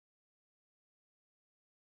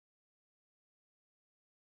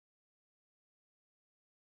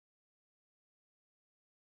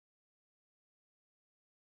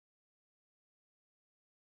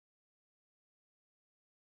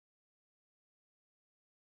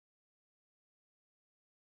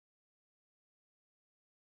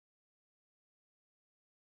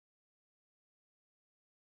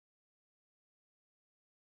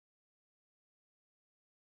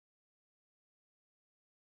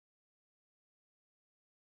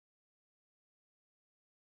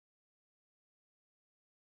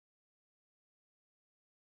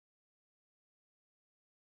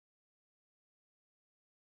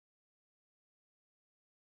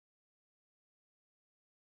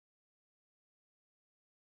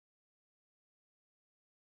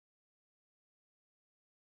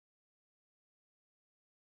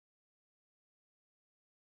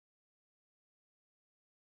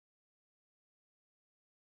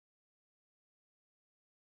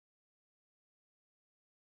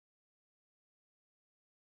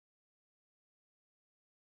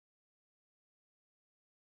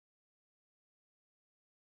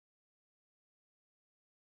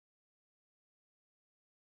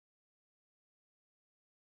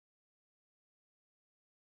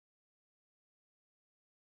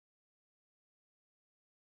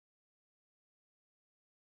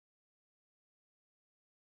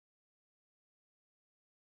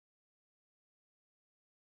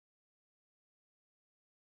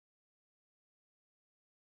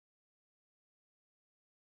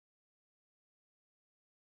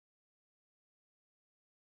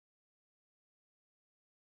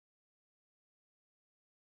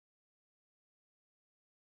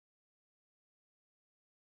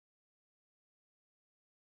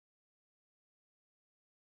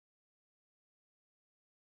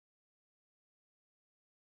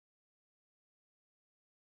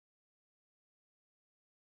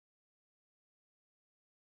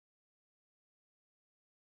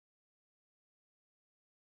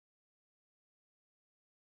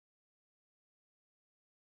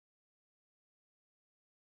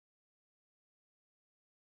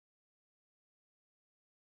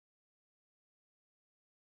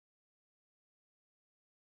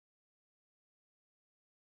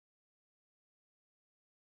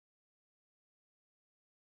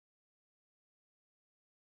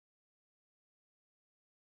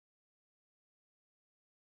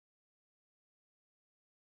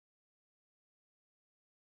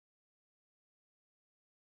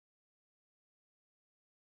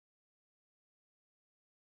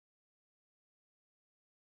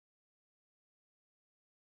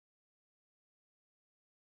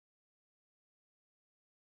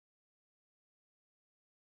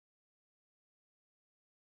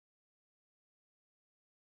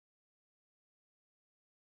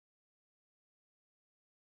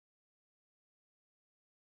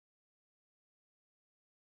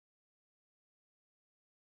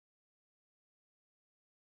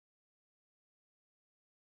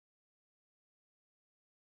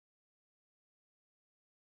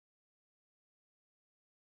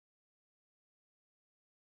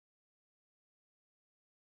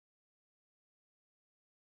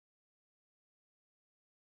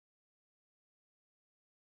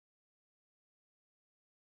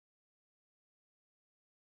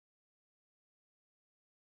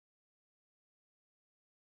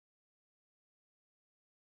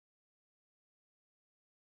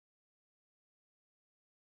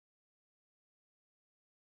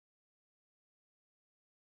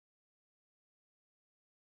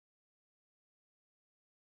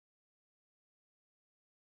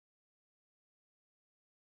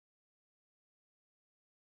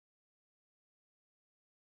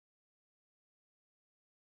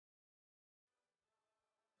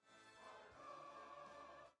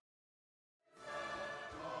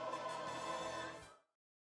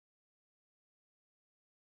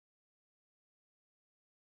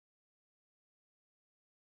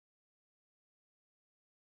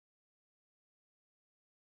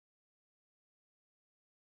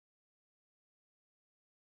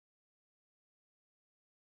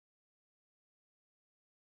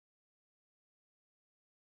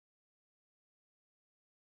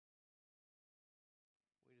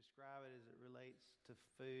describe it as it relates to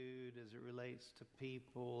food, as it relates to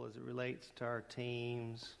people, as it relates to our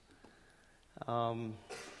teams.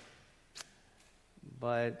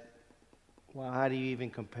 But well, how do you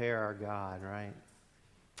even compare our God, right?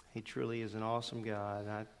 He truly is an awesome God.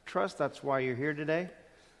 And I trust that's why you're here today,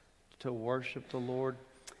 to worship the Lord.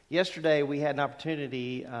 Yesterday we had an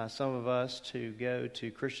opportunity, some of us, to go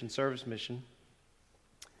to Christian Service Mission.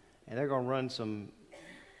 And they're going to run some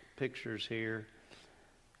pictures here.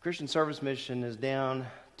 Christian Service Mission is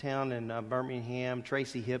downtown in Birmingham.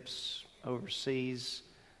 Tracy Hips oversees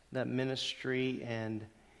that ministry, and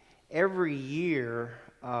every year,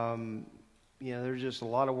 there's just a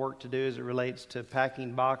lot of work to do as it relates to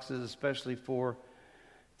packing boxes, especially for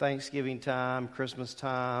Thanksgiving time, Christmas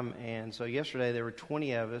time. And so yesterday there were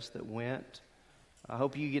 20 of us that went. I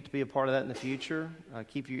hope you get to be a part of that in the future.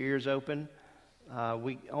 Keep your ears open.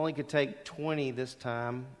 We only could take 20 this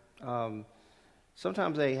time.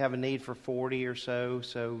 Sometimes they have a need for 40 or so,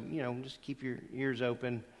 just keep your ears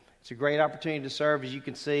open. It's a great opportunity to serve. As you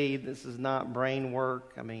can see, this is not brain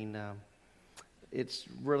work. It's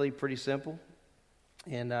really pretty simple.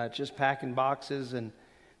 And just packing boxes, and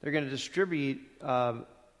they're going to distribute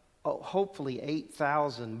hopefully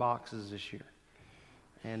 8,000 boxes this year.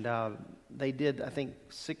 And they did, I think,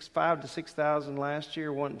 5,000 to 6,000 last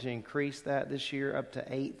year, wanting to increase that this year up to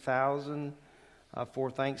 8,000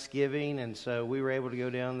 for Thanksgiving. And so we were able to go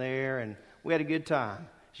down there, and we had a good time.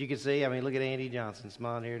 As you can see, look at Andy Johnson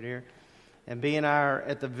smiling here, dear. And being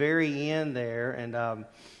at the very end there, and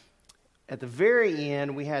at the very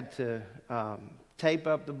end, we had to tape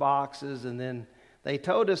up the boxes, and then they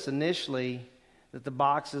told us initially that the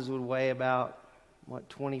boxes would weigh about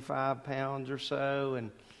 25 pounds or so,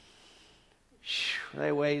 and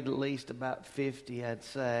they weighed at least about 50, I'd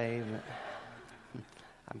say. But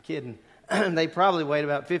I'm kidding. They probably weighed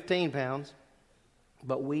about 15 pounds,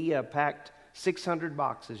 but we packed 600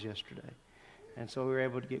 boxes yesterday, and so we were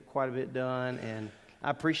able to get quite a bit done, and I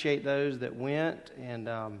appreciate those that went. And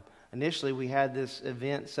initially we had this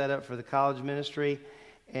event set up for the college ministry,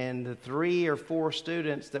 and the 3 or 4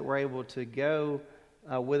 students that were able to go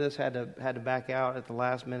with us had to back out at the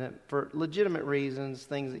last minute for legitimate reasons,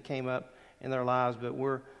 things that came up in their lives. But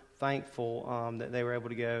we're thankful that they were able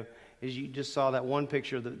to go. As you just saw that one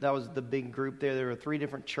picture, that was the big group there. There were 3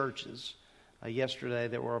 different churches yesterday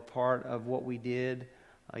that were a part of what we did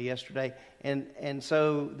yesterday. And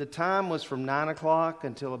so the time was from 9 o'clock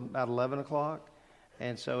until about 11 o'clock.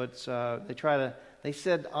 And so it's they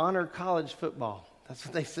said honor college football. That's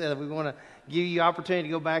what they said. We want to give you opportunity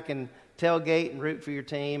to go back and tailgate and root for your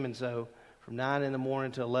team. And so from 9 in the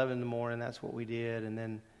morning to 11 in the morning, that's what we did. And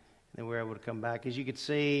then we were able to come back. As you could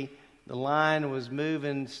see, the line was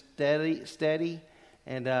moving steady.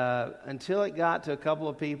 And until it got to a couple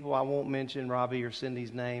of people, I won't mention Robbie or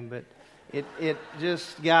Cindy's name, but it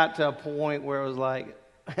just got to a point where it was like,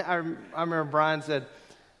 I remember Brian said,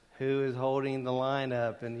 "Who is holding the line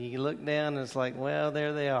up?" And you look down and it's like, well,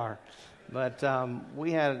 there they are. But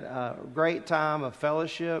we had a great time of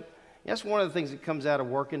fellowship. That's one of the things that comes out of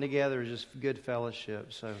working together, is just good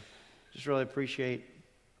fellowship. So just really appreciate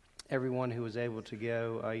everyone who was able to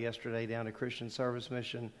go yesterday down to Christian Service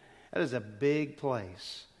Mission. That is a big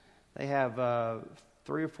place. They have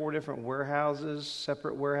 3 or 4 different warehouses,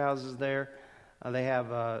 separate warehouses there. They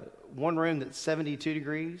have one room that's 72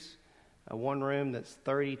 degrees, one room that's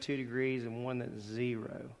 32 degrees, and one that's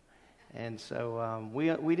 0. And so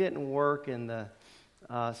we didn't work in the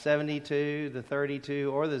 72, the 32,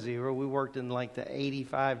 or the 0. We worked in like the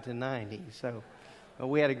 85 to 90. So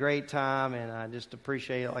we had a great time, and I just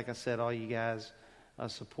appreciate it, like I said, all you guys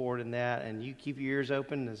supporting that. And you keep your ears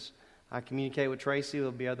open as I communicate with Tracy.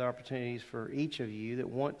 There'll be other opportunities for each of you that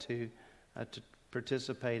want to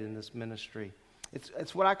participate in this ministry.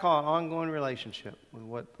 It's what I call an ongoing relationship with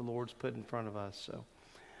what the Lord's put in front of us. So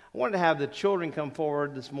I wanted to have the children come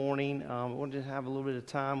forward this morning. I wanted to have a little bit of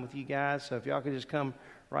time with you guys. So if y'all could just come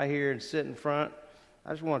right here and sit in front. I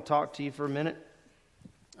just want to talk to you for a minute.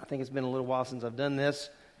 I think it's been a little while since I've done this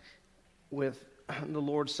with the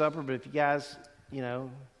Lord's Supper. But if you guys, can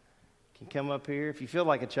come up here. If you feel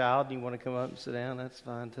like a child and you want to come up and sit down, that's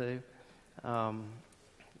fine too.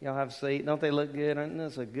 Y'all have a seat. Don't they look good? Aren't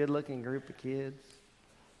this a good-looking group of kids?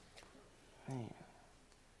 Man.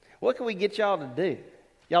 What can we get y'all to do?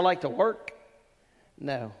 Y'all like to work?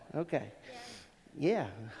 No. Okay. Yeah.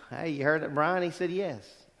 Hey, you heard it, Brian? He said yes.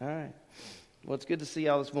 All right. Well, it's good to see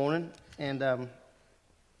y'all this morning. And I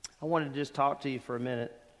wanted to just talk to you for a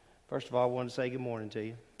minute. First of all, I wanted to say good morning to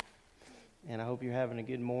you. And I hope you're having a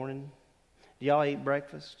good morning. Do y'all eat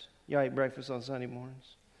breakfast? Y'all eat breakfast on Sunday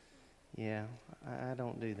mornings? Yeah, I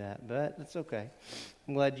don't do that, but it's okay.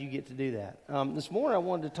 I'm glad you get to do that. This morning I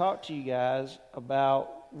wanted to talk to you guys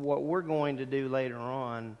about what we're going to do later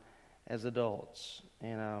on as adults.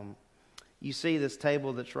 And you see this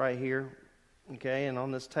table that's right here, okay? And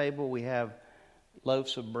on this table we have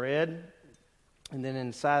loaves of bread, and then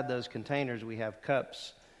inside those containers we have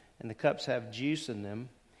cups, and the cups have juice in them.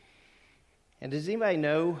 And does anybody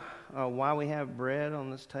know why we have bread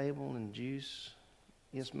on this table and juice?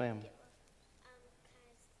 Yes, ma'am.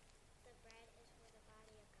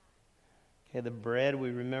 Okay, the bread, we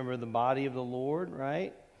remember the body of the Lord,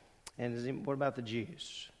 right? And what about the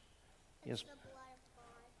juice? Yes.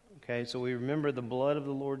 Okay, so we remember the blood of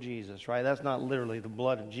the Lord Jesus, right? That's not literally the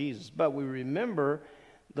blood of Jesus, but we remember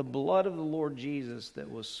the blood of the Lord Jesus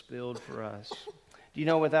that was spilled for us. Do you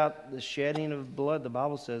know without the shedding of blood, the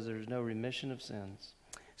Bible says there's no remission of sins.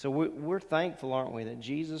 So we're thankful, aren't we, that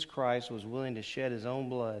Jesus Christ was willing to shed his own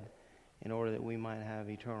blood in order that we might have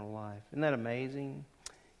eternal life. Isn't that amazing?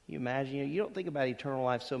 You imagine, you don't think about eternal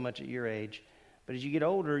life so much at your age, but as you get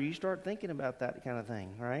older, you start thinking about that kind of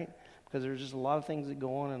thing, right? Because there's just a lot of things that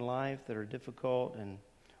go on in life that are difficult, and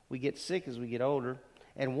we get sick as we get older.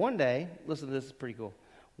 And one day, listen to this, is pretty cool.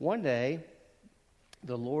 One day,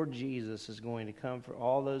 the Lord Jesus is going to come for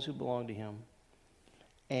all those who belong to him.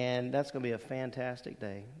 And that's going to be a fantastic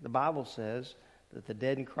day. The Bible says that the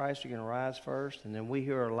dead in Christ are going to rise first, and then we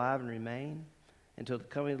who are alive and remain until the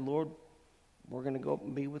coming of the Lord, we're going to go up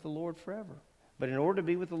and be with the Lord forever. But in order to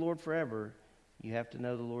be with the Lord forever, you have to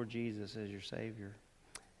know the Lord Jesus as your Savior.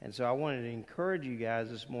 And so I wanted to encourage you guys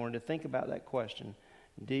this morning to think about that question.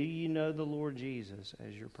 Do you know the Lord Jesus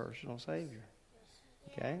as your personal Savior?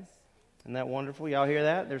 Okay? Isn't that wonderful? Y'all hear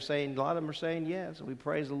that? They're saying, a lot of them are saying yes. We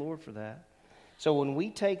praise the Lord for that. So when we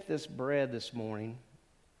take this bread this morning,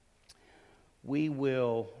 we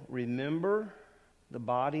will remember the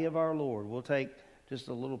body of our Lord. We'll take just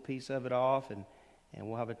a little piece of it off, and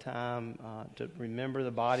we'll have a time to remember the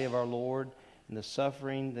body of our Lord and the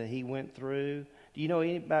suffering that he went through. Do you know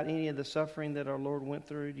about any of the suffering that our Lord went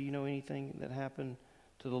through? Do you know anything that happened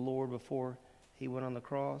to the Lord before he went on the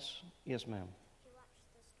cross? Yes, ma'am. You watched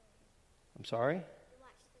the story. I'm sorry? You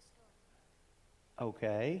watched the story.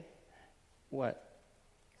 Okay. What?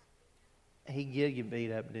 He did get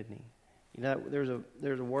beat up, didn't he? You know,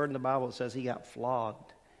 there's a word in the Bible that says he got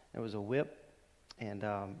flogged. There was a whip, and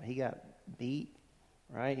he got beat,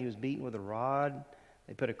 right? He was beaten with a rod.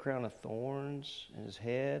 They put a crown of thorns in his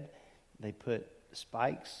head. They put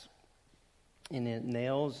spikes in his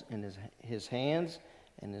nails in his hands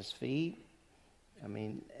and his feet. I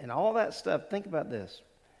mean, and all that stuff. Think about this.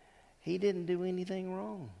 He didn't do anything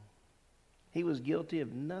wrong. He was guilty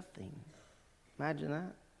of nothing. Imagine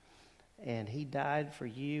that. And he died for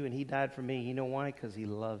you, and he died for me. You know why? Because he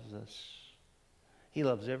loves us. He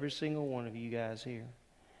loves every single one of you guys here.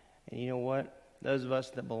 And you know what? Those of us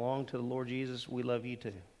that belong to the Lord Jesus, we love you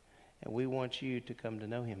too. And we want you to come to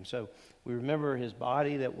know him. So we remember his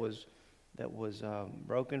body that was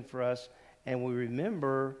broken for us, and we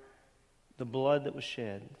remember the blood that was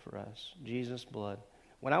shed for us, Jesus' blood.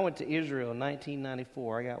 When I went to Israel in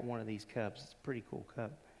 1994, I got one of these cups. It's a pretty cool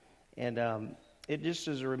cup. And it just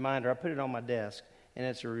is a reminder. I put it on my desk, and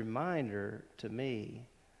it's a reminder to me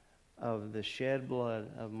of the shed blood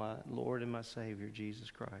of my Lord and my Savior, Jesus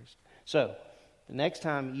Christ. So the next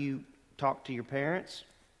time you talk to your parents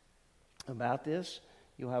about this,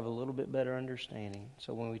 you'll have a little bit better understanding.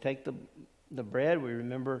 So when we take the bread, we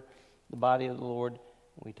remember the body of the Lord.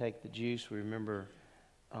 When we take the juice, we remember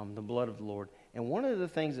the blood of the Lord. And one of the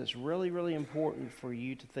things that's really, really important for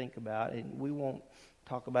you to think about, and we won't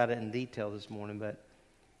talk about it in detail this morning, but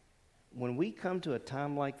when we come to a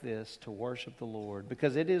time like this to worship the Lord,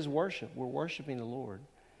 because it is worship, we're worshiping the Lord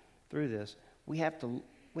through this, we have to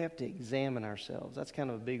examine ourselves. That's kind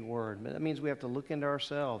of a big word, but that means we have to look into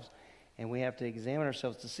ourselves, and we have to examine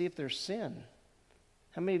ourselves to see if there's sin.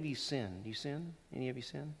 How many of you sin? Do you sin? Any of you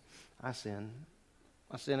sin? I sin.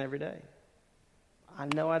 I sin every day. I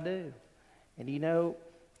know I do. And you know,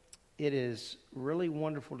 it is really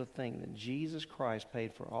wonderful to think that Jesus Christ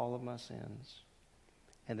paid for all of my sins,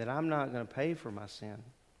 and that I'm not going to pay for my sin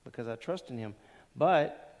because I trust in him.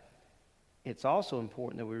 But it's also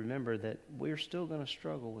important that we remember that we're still going to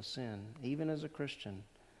struggle with sin. Even as a Christian,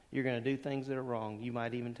 you're going to do things that are wrong. You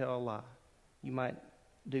might even tell a lie. You might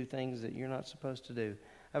do things that you're not supposed to do.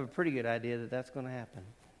 I have a pretty good idea that that's going to happen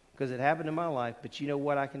because it happened in my life. But you know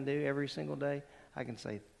what I can do every single day? I can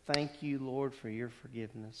say, thank you, Lord, for your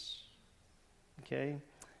forgiveness. Okay?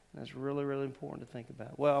 That's really, really important to think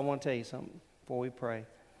about. Well, I want to tell you something before we pray.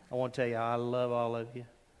 I want to tell you I love all of you.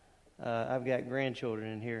 I've got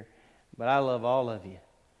grandchildren in here, but I love all of you.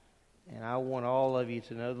 And I want all of you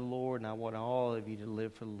to know the Lord, and I want all of you to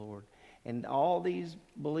live for the Lord. And all these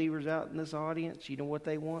believers out in this audience, you know what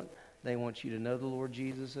they want? They want you to know the Lord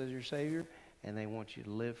Jesus as your Savior, and they want you to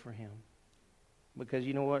live for Him. Because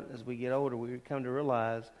you know what? As we get older, we come to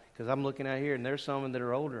realize, because I'm looking out here, and there's some that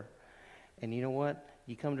are older. And you know what?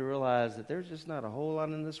 You come to realize that there's just not a whole lot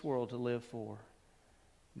in this world to live for.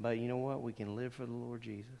 But you know what? We can live for the Lord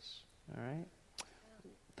Jesus. All right?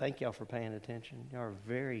 Thank y'all for paying attention. Y'all are a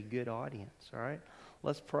very good audience. All right?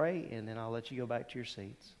 Let's pray, and then I'll let you go back to your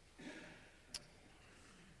seats.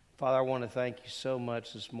 Father, I want to thank you so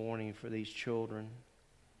much this morning for these children.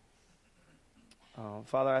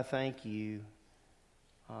 Father, I thank you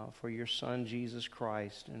for your Son, Jesus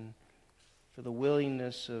Christ, and for the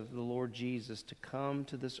willingness of the Lord Jesus to come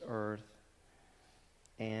to this earth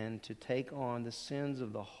and to take on the sins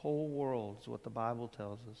of the whole world, is what the Bible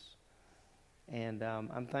tells us. And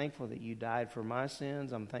I'm thankful that you died for my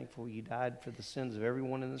sins. I'm thankful you died for the sins of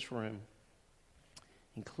everyone in this room,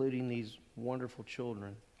 including these wonderful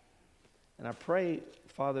children. And I pray,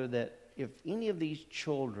 Father, that if any of these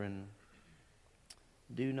children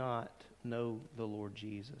do not know the Lord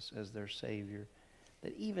Jesus as their Savior,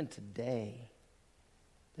 that even today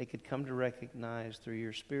they could come to recognize through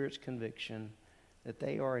your Spirit's conviction that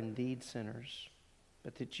they are indeed sinners,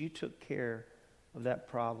 but that you took care of that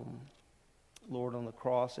problem, Lord, on the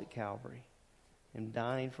cross at Calvary and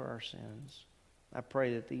dying for our sins. I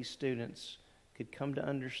pray that these students could come to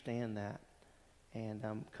understand that and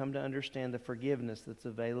come to understand the forgiveness that's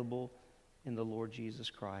available in the Lord Jesus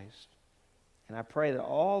Christ. And I pray that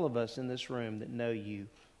all of us in this room that know you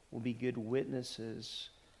will be good witnesses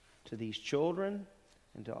to these children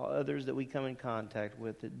and to all others that we come in contact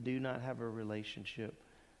with that do not have a relationship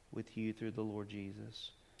with you through the Lord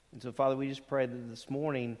Jesus. And so, Father, we just pray that this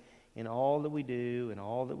morning, in all that we do and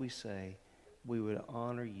all that we say, we would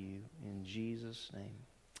honor you in Jesus' name.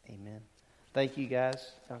 Amen. Thank you,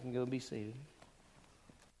 guys. Y'all can go be seated.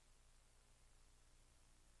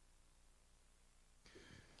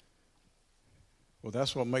 Well,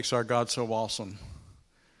 that's what makes our God so awesome.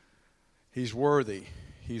 He's worthy.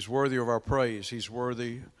 He's worthy of our praise. He's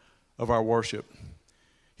worthy of our worship.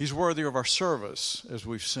 He's worthy of our service, as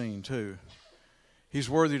we've seen too.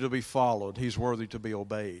 He's worthy to be followed. He's worthy to be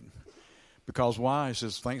obeyed. Because why? He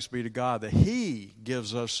says, thanks be to God that He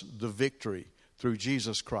gives us the victory through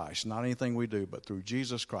Jesus Christ. Not anything we do, but through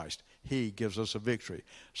Jesus Christ. He gives us a victory.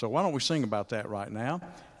 So why don't we sing about that right now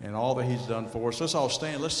and all that He's done for us. Let's all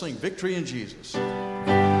stand. Let's sing Victory in Jesus. Sing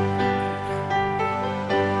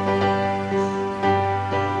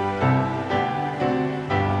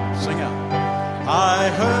out. I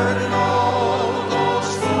heard an old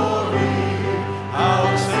story, how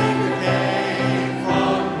a Savior came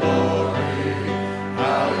from glory,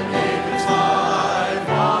 how He gave His life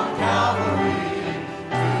on Calvary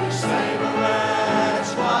to save a wretch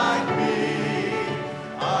like me.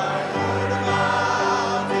 I heard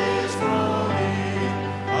about His groaning,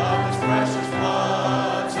 of His precious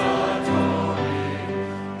blood.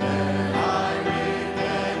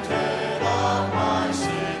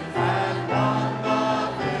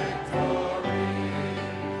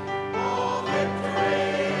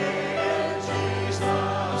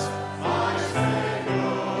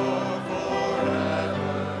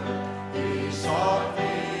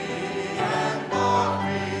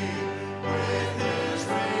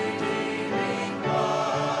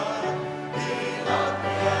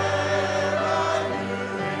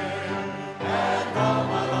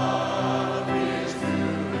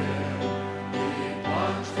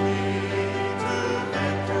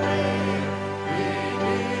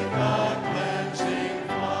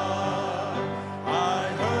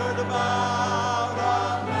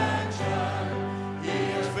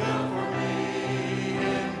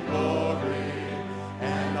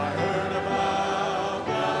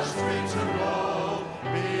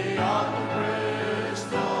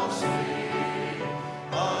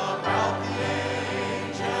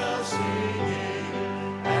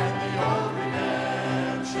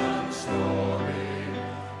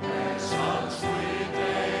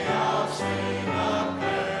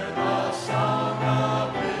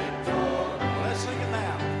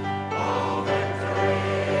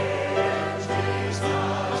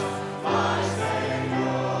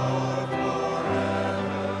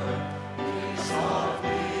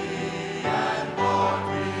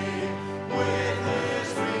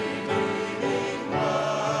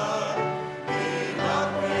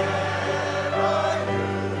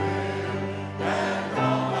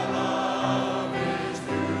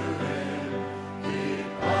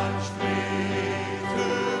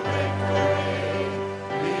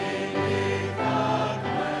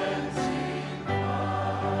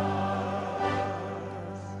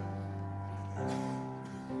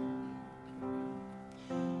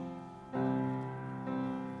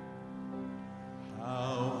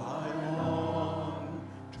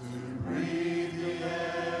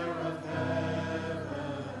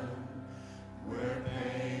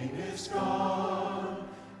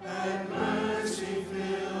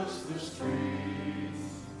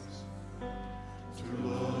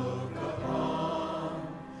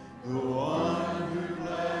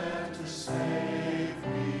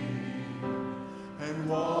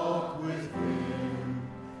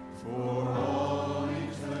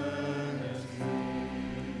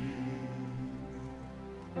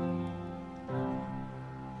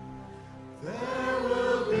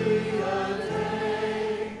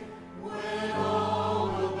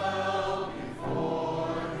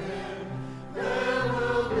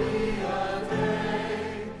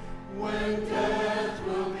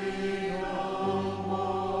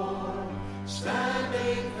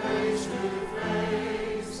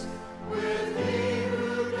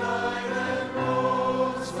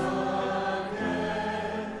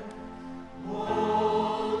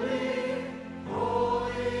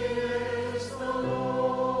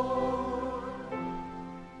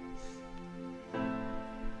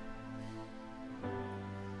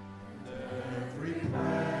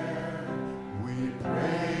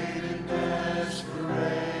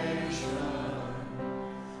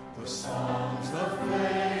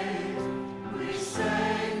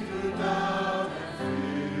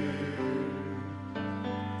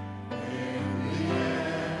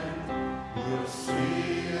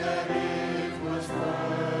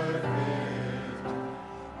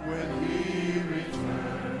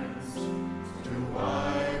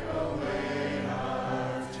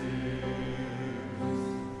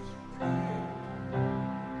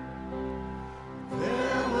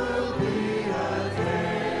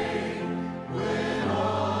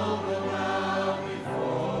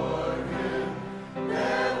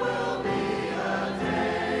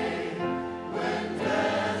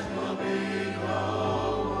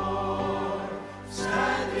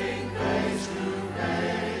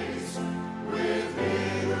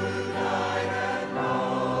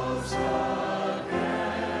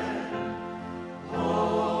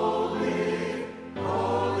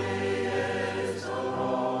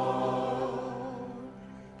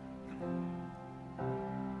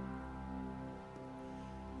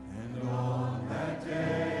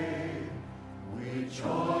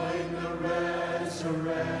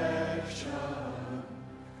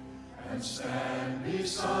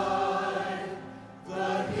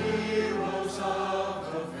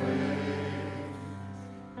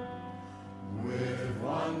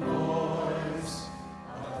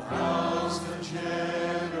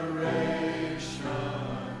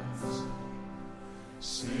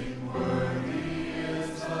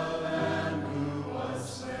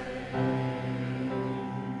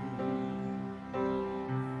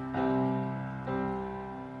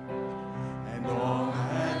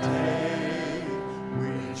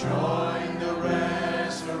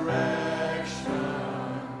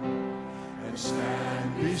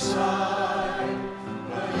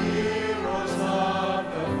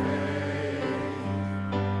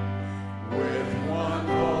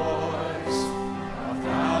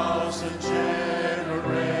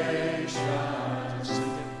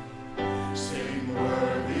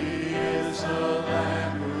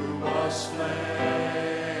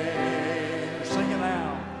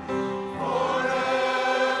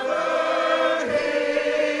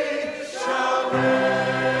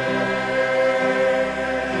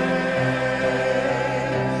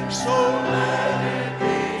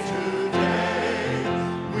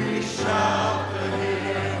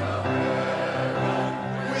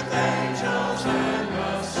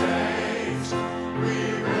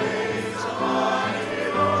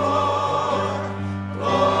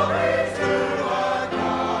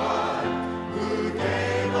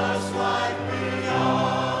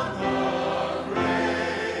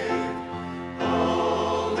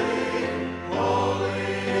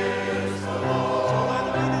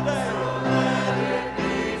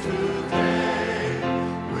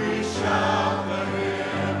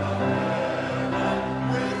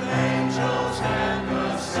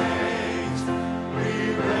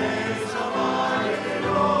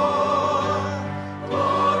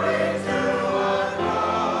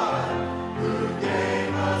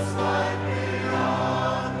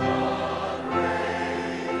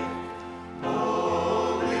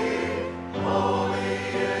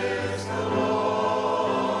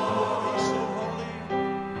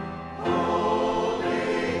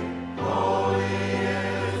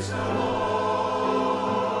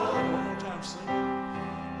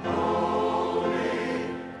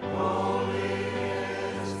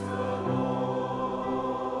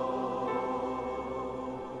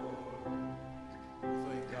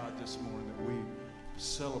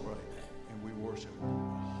 celebrate and we worship a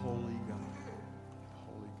holy God.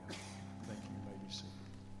 Holy God. Thank you. You may be seated.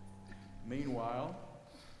 Meanwhile,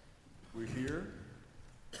 we're here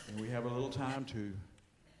and we have a little time to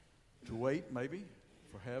wait maybe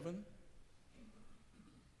for heaven.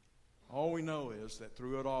 All we know is that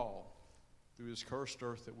through it all, through this cursed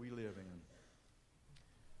earth that we live in,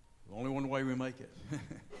 the only one way we make it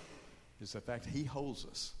is the fact He holds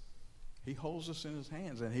us. He holds us in His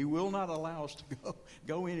hands, and He will not allow us to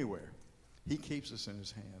go anywhere. He keeps us in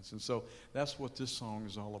his hands. And so that's what this song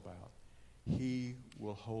is all about. He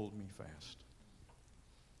will hold me fast.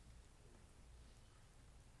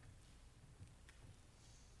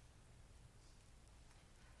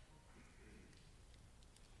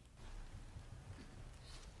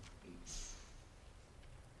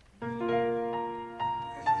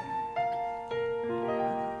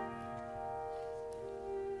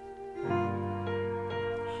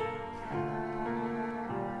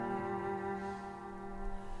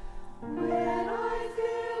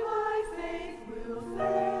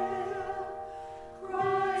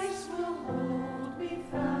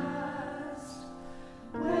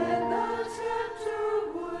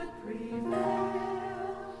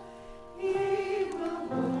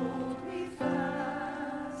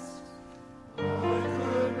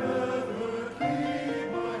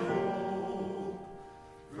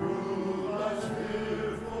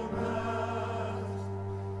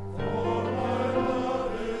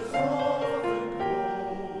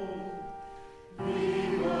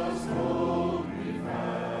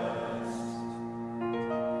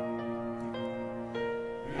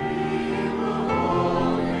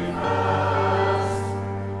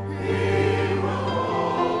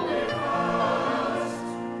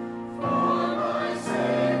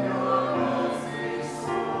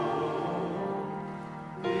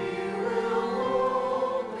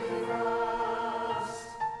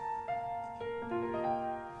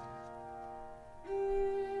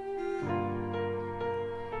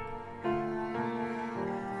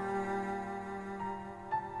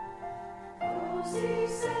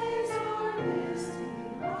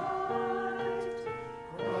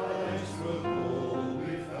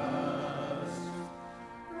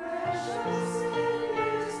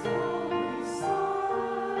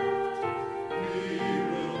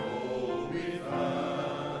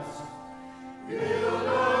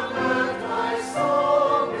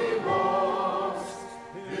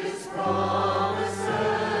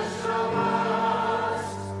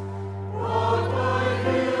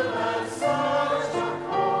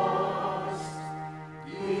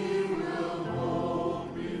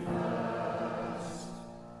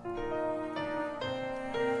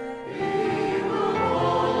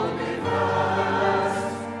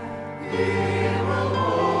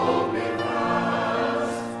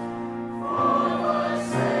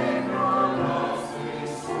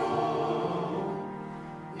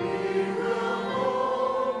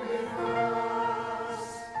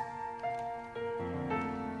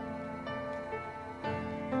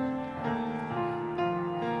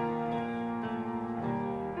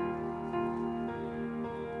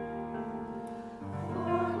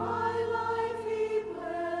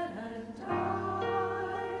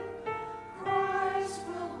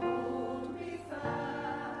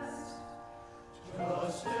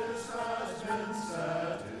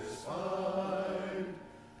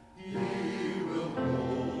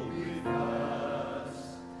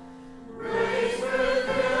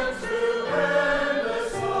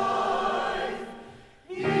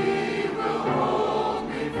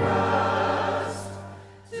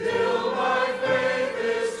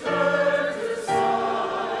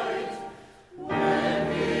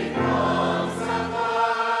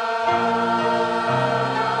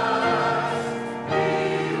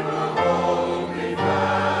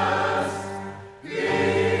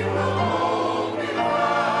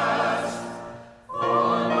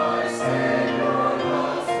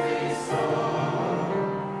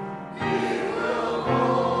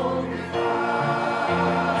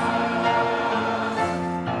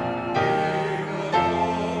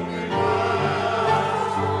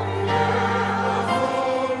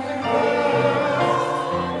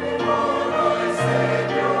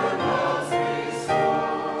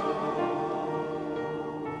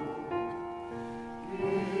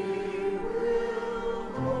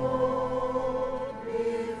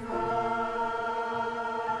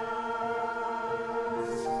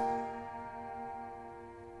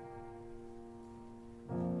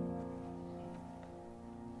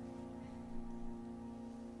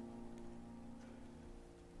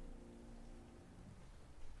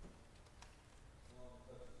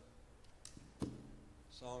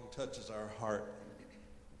 Song touches our heart,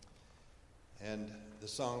 and the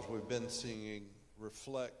songs we've been singing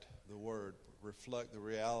reflect the word, reflect the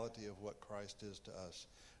reality of what Christ is to us,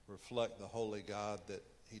 reflect the holy God that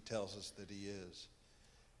he tells us that he is,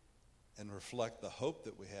 and reflect the hope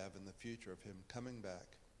that we have in the future of him coming back,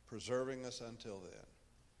 preserving us until then.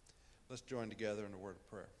 Let's join together in a word of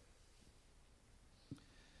prayer.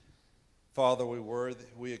 Father,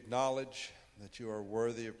 we acknowledge that you are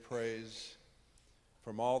worthy of praise.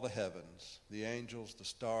 from all the heavens, the angels, the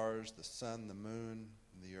stars, the sun, the moon,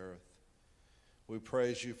 and the earth. We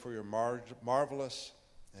praise you for your marvelous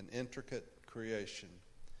and intricate creation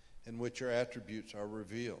in which your attributes are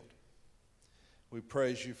revealed. We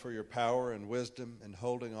praise you for your power and wisdom in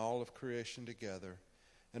holding all of creation together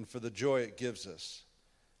and for the joy it gives us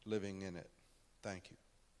living in it. Thank you.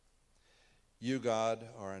 You, God,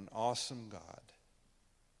 are an awesome God.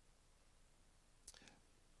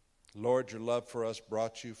 Lord, your love for us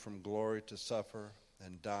brought you from glory to suffer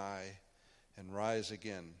and die and rise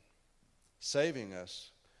again, saving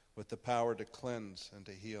us with the power to cleanse and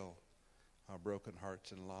to heal our broken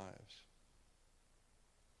hearts and lives.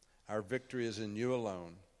 Our victory is in you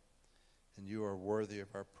alone, and you are worthy of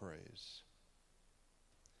our praise.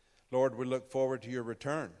 Lord, we look forward to your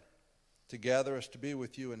return, to gather us to be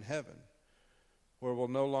with you in heaven, where we'll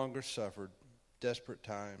no longer suffer desperate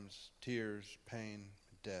times, tears, pain,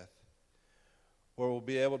 death, where we'll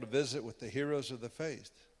be able to visit with the heroes of the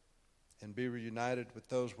faith and be reunited with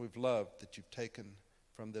those we've loved that you've taken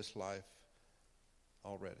from this life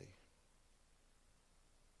already.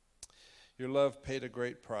 Your love paid a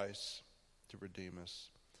great price to redeem us.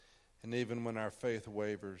 And even when our faith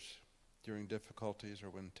wavers during difficulties or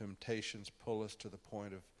when temptations pull us to the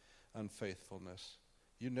point of unfaithfulness,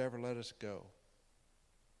 you never let us go.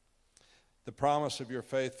 The promise of your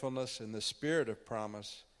faithfulness and the spirit of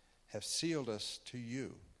promise have sealed us to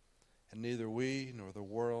you, and neither we nor the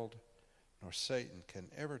world nor Satan can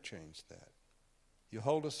ever change that. You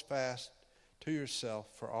hold us fast to yourself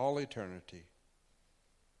for all eternity,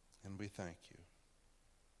 and we thank you.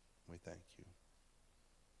 We thank you.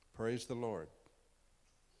 Praise the Lord.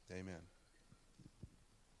 Amen.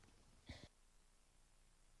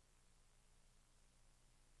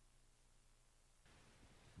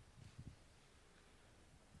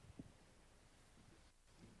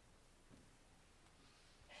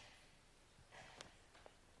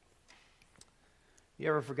 You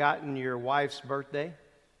ever forgotten your wife's birthday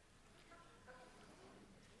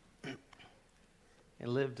and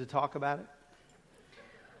lived to talk about it?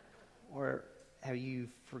 Or have you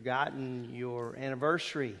forgotten your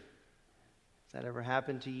anniversary? Has that ever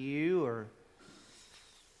happened to you? Or,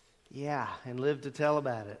 yeah, and lived to tell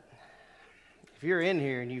about it? If you're in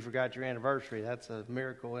here and you forgot your anniversary, that's a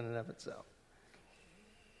miracle in and of itself.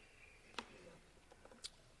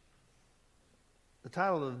 The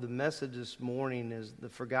title of the message this morning is The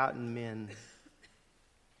Forgotten Men.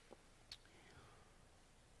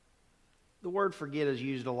 The word forget is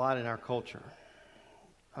used a lot in our culture.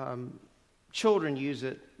 Children use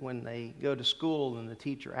it when they go to school and the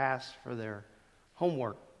teacher asks for their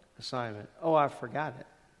homework assignment. Oh, I forgot it.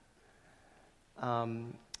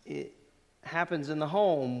 It happens in the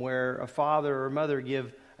home where a father or mother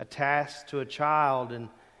give a task to a child and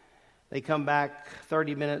they come back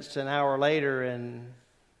 30 minutes to an hour later and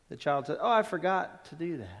the child says, oh, I forgot to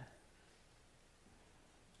do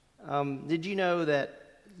that. Did you know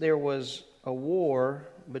that there was a war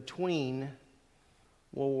between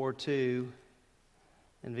World War II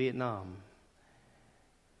and Vietnam?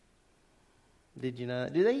 Did you know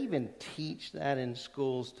that? Do they even teach that in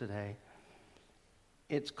schools today?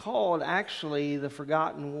 It's called actually the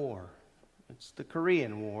Forgotten War. It's the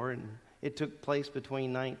Korean War, and it took place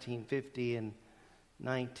between 1950 and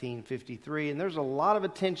 1953. And there's a lot of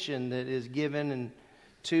attention that is given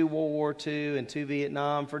to World War II and to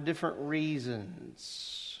Vietnam for different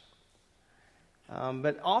reasons.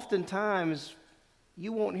 But oftentimes,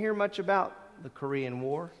 you won't hear much about the Korean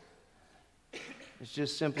War. It's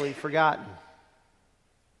just simply forgotten.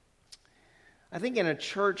 I think in a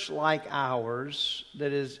church like ours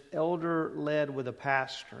that is elder-led with a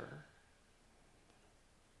pastor,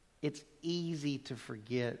 it's easy to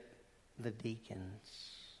forget the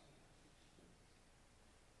deacons.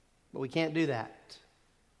 But we can't do that.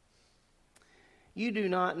 You do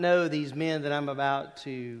not know these men that I'm about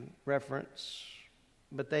to reference,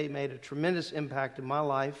 but they made a tremendous impact in my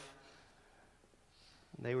life.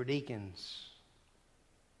 They were deacons.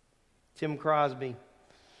 Tim Crosby,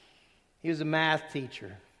 he was a math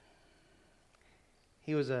teacher.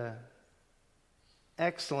 He was an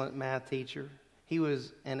excellent math teacher. He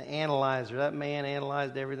was an analyzer. That man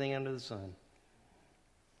analyzed everything under the sun.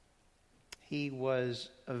 He was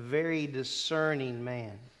a very discerning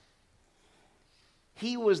man.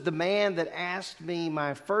 He was the man that asked me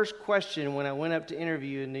my first question when I went up to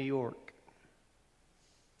interview in New York.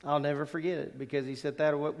 I'll never forget it because he said,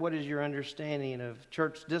 "Thad, what is your understanding of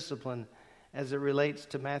church discipline as it relates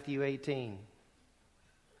to Matthew 18?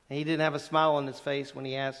 And he didn't have a smile on his face when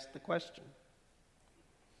he asked the question.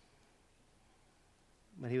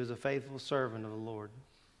 But he was a faithful servant of the Lord.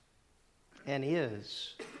 and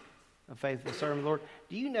is a faithful servant of the Lord.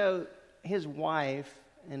 Do you know his wife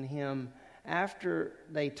and him, after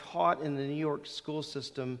they taught in the New York school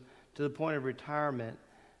system to the point of retirement,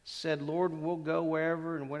 said, Lord, we'll go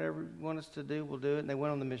wherever and whatever you want us to do, we'll do it. And they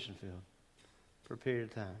went on the mission field for a period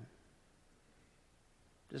of time.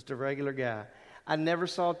 Just a regular guy. I never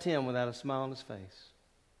saw Tim without a smile on his face.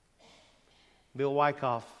 Bill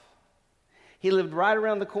Wyckoff. He lived right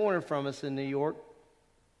around the corner from us in New York.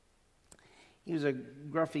 He was a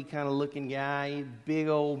gruffy kind of looking guy, big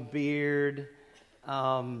old beard,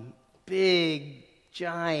 big,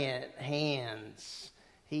 giant hands.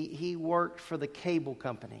 He worked for the cable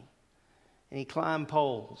company, and he climbed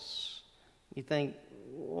poles. You think,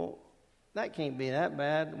 well, that can't be that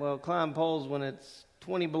bad. Well, climb poles when it's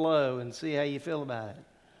 20 below and see how you feel about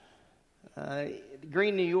it.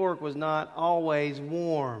 Green New York was not always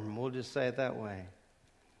warm. We'll just say it that way.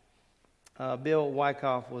 Bill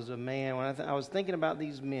Wyckoff was a man. When I was thinking about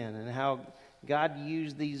these men and how God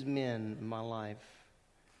used these men in my life,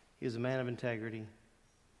 he was a man of integrity.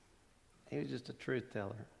 He was just a truth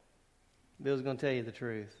teller. Bill's going to tell you the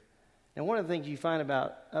truth. And one of the things you find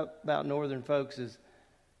about northern folks is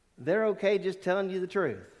they're okay just telling you the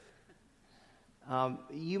truth.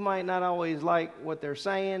 You might not always like what they're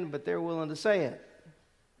saying, but they're willing to say it.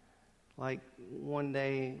 Like one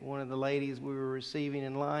day, one of the ladies we were receiving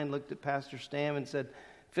in line looked at Pastor Stam and said,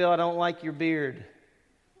 Phil, I don't like your beard.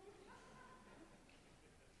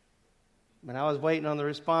 But I was waiting on the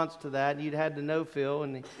response to that, and you'd had to know Phil,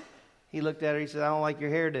 and he looked at her, he said, I don't like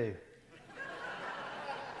your hairdo.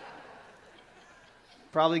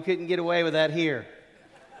 Probably couldn't get away with that here.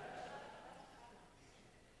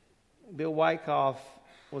 Bill Wyckoff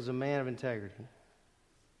was a man of integrity.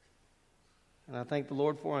 And I thank the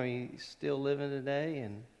Lord for him. He's still living today,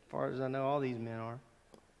 and as far as I know, all these men are.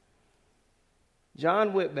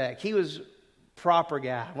 John Whitbeck, he was a proper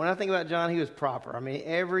guy. When I think about John, he was proper. I mean,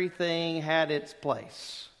 everything had its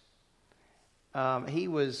place. He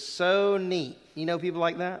was so neat. You know people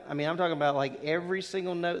like that? I mean, I'm talking about like every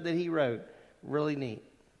single note that he wrote, really neat.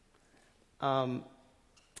 But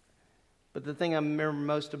the thing I remember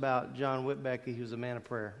most about John Whitbeck, he was a man of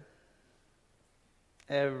prayer.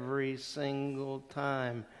 Every single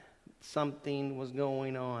time something was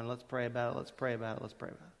going on, let's pray about it, let's pray about it, let's pray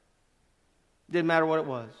about it. Didn't matter what it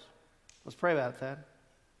was. Let's pray about it, Thad.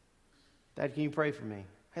 Dad, can you pray for me?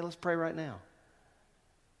 Hey, let's pray right now.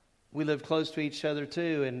 We lived close to each other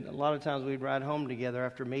too, and a lot of times we'd ride home together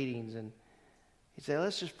after meetings, and he'd say,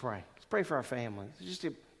 let's just pray. Let's pray for our family. He's just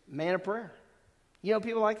a man of prayer. You know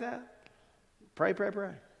people like that? Pray, pray,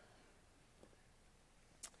 pray.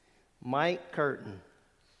 Mike Curtin.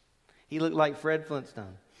 He looked like Fred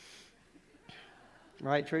Flintstone.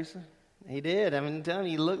 Right, Teresa? He did. I mean, I'm telling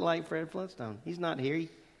you, he looked like Fred Flintstone. He's not here. He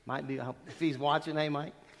might be, if he's watching, hey,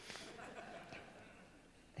 Mike.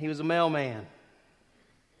 He was a mailman.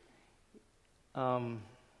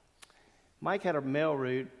 Mike had a mail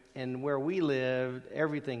route, and where we lived,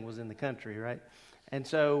 everything was in the country, right? And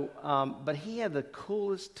so, but he had the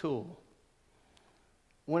coolest tool.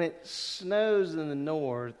 When it snows in the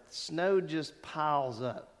north, snow just piles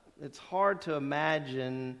up. It's hard to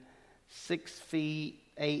imagine 6 feet,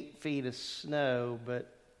 8 feet of snow,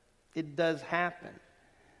 but it does happen.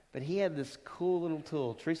 But he had this cool little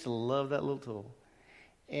tool. Teresa loved that little tool.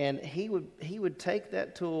 And he would take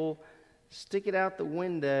that tool, stick it out the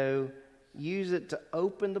window, use it to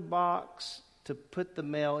open the box, to put the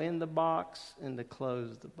mail in the box, and to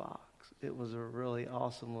close the box. It was a really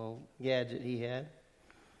awesome little gadget he had.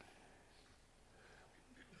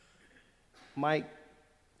 Mike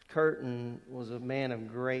Curtin was a man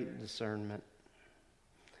of great discernment.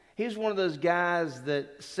 He was one of those guys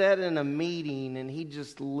that sat in a meeting and he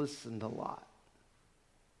just listened a lot.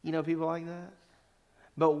 You know people like that?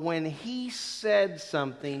 But when he said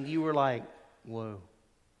something, you were like, whoa,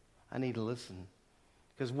 I need to listen.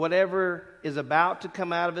 Because whatever is about to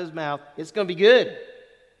come out of his mouth, it's going to be good.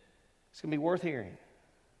 It's going to be worth hearing.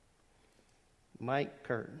 Mike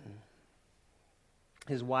Curtin.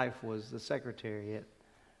 His wife was the secretary at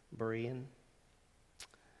Berean.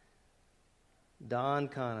 Don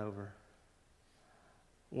Conover.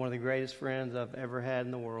 One of the greatest friends I've ever had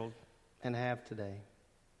in the world and have today.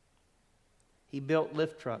 He built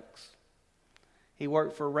lift trucks. He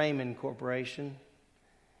worked for Raymond Corporation.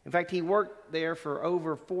 In fact, he worked there for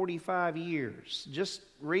over 45 years. Just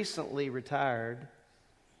recently retired.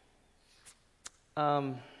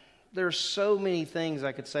 There's so many things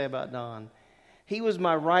I could say about Don. He was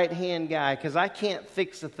my right-hand guy because I can't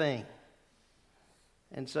fix a thing.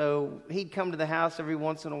 And so he'd come to the house every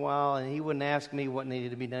once in a while and he wouldn't ask me what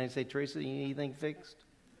needed to be done. He'd say, Teresa, you need anything fixed?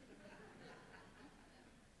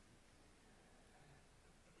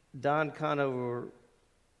 Don Conover,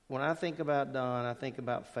 when I think about Don, I think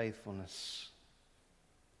about faithfulness.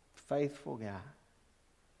 Faithful guy.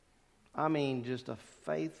 I mean, just a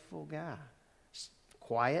faithful guy.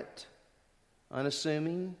 Quiet,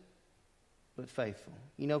 unassuming, but faithful.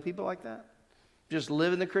 You know people like that? Just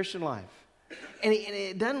living the Christian life. And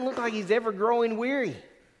it doesn't look like he's ever growing weary.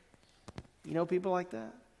 You know people like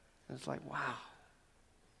that? And it's like, wow.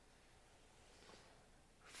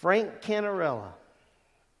 Frank Canarella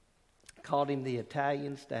called him the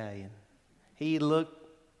Italian stallion. He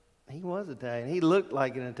was Italian. He looked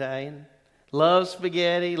like an Italian. Loved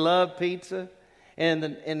spaghetti, loved pizza. And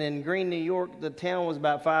in Green, New York, the town was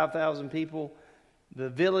about 5,000 people. The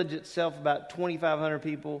village itself, about 2,500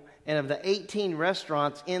 people. And of the 18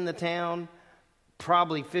 restaurants in the town,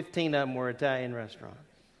 probably 15 of them were Italian restaurants.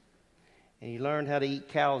 And he learned how to eat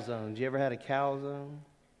calzones. You ever had a calzone?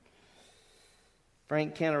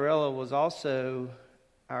 Frank Canarella was also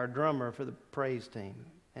our drummer for the praise team.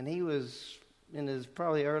 And he was in his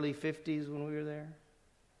probably early 50s when we were there.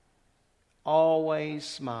 Always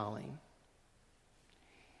smiling.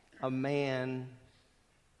 A man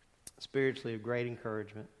spiritually of great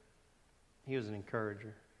encouragement. He was an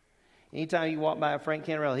encourager. Anytime you walk by a Frank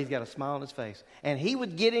Canarella, he's got a smile on his face. And he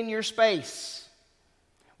would get in your space.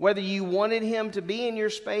 Whether you wanted him to be in your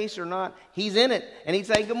space or not, he's in it. And he'd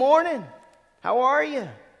say, "Good morning. How are you?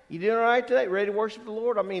 You doing all right today? Ready to worship the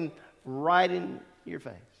Lord?" I mean, right in your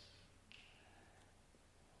face.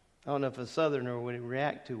 I don't know if a Southerner would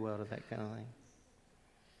react too well to that kind of thing.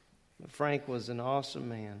 But Frank was an awesome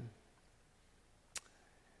man.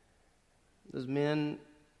 Those men,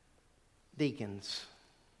 deacons,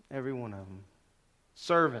 every one of them.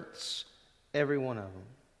 Servants, every one of them.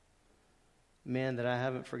 Men that I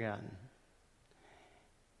haven't forgotten.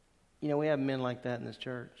 You know, we have men like that in this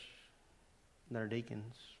church. They're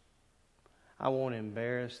deacons. I won't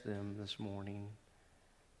embarrass them this morning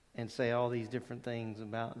and say all these different things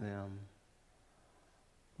about them.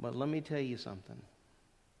 But let me tell you something.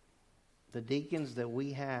 The deacons that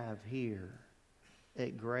we have here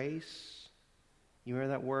at Grace, you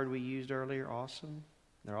remember that word we used earlier, awesome?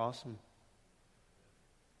 They're awesome.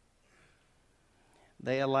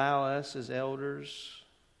 They allow us as elders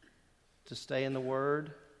to stay in the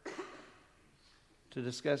Word, to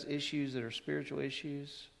discuss issues that are spiritual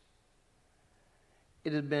issues.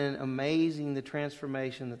 It has been amazing the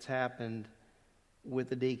transformation that's happened with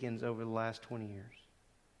the deacons over the last 20 years.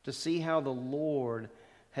 To see how the Lord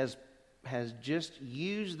has just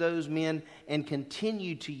used those men and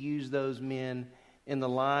continue to use those men in the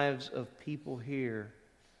lives of people here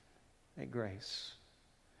at Grace.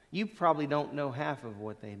 You probably don't know half of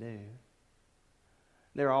what they do.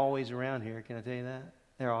 They're always around here. Can I tell you that?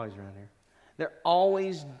 They're always around here. They're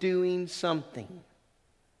always doing something.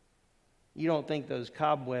 You don't think those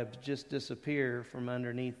cobwebs just disappear from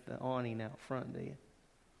underneath the awning out front, do you?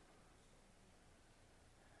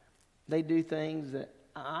 They do things that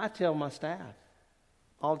I tell my staff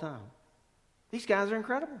all the time. These guys are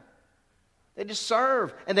incredible. They just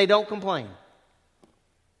serve and they don't complain.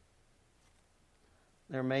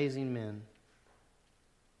 They're amazing men.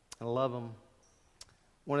 I love them.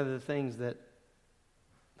 One of the things that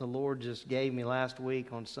the Lord just gave me last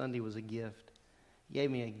week on Sunday was a gift. He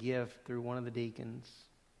gave me a gift through one of the deacons.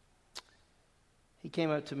 He came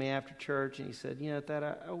up to me after church and he said, "You know, Thad,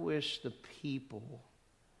 I wish the people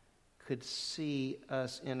could see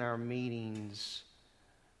us in our meetings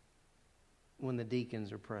when the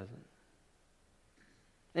deacons are present."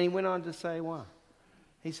 And he went on to say why.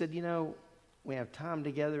 He said, "You know, we have time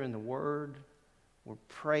together in the Word. We're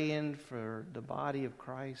praying for the body of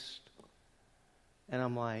Christ." And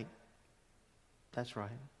I'm like, that's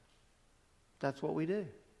right. That's what we do.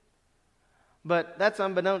 But that's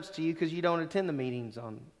unbeknownst to you because you don't attend the meetings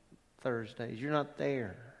on Thursdays. You're not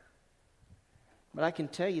there. But I can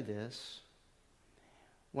tell you this.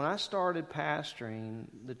 When I started pastoring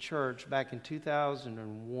the church back in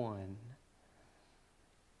 2001,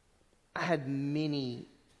 I had many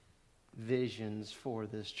visions for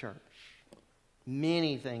this church.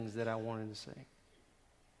 Many things that I wanted to see.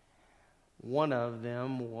 One of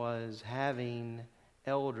them was having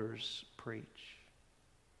elders preach.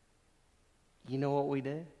 You know what we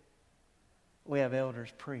do? We have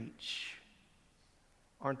elders preach.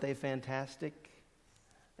 Aren't they fantastic?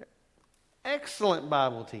 They're excellent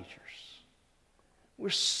Bible teachers. We're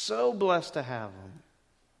so blessed to have them.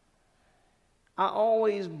 I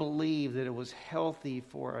always believed that it was healthy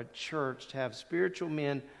for a church to have spiritual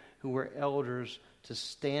men who were elders to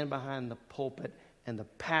stand behind the pulpit and the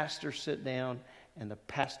pastor sit down and the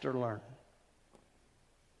pastor learn.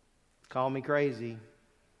 Call me crazy.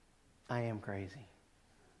 I am crazy.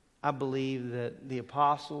 I believe that the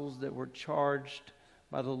apostles that were charged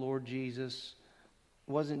by the Lord Jesus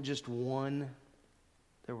wasn't just one,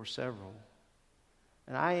 there were several.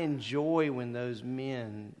 And I enjoy when those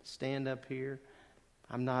men stand up here.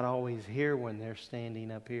 I'm not always here when they're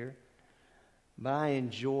standing up here, but I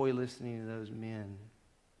enjoy listening to those men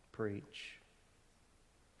preach.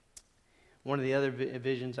 One of the other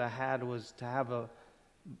visions I had was to have a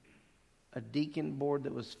deacon board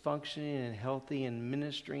that was functioning and healthy and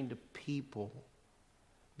ministering to people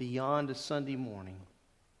beyond a Sunday morning.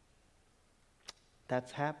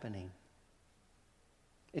 That's happening.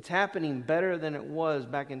 It's happening better than it was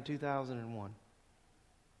back in 2001.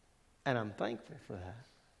 And I'm thankful for that.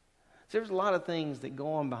 So there's a lot of things that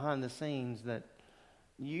go on behind the scenes that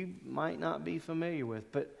you might not be familiar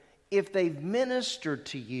with. But if they've ministered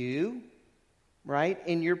to you, right,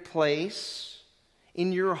 in your place,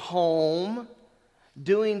 in your home,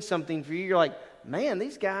 doing something for you, you're like, man,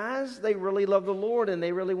 these guys, they really love the Lord and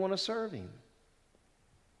they really want to serve Him.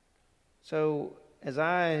 So as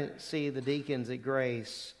I see the deacons at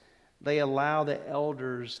Grace, they allow the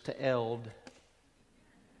elders to eld.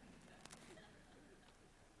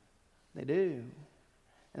 They do.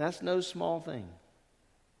 And that's no small thing.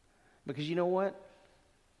 Because you know what?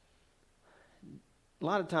 A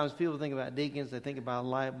lot of times people think about deacons, they think about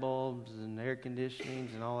light bulbs and air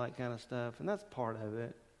conditionings and all that kind of stuff. And that's part of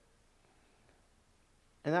it.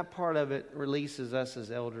 And that part of it releases us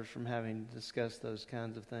as elders from having to discuss those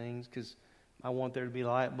kinds of things. Because I want there to be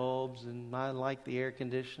light bulbs and I like the air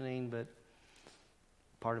conditioning, but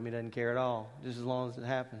part of me doesn't care at all, just as long as it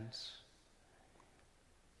happens.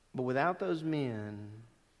 But without those men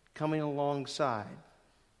coming alongside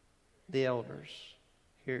the elders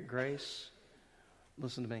here at Grace,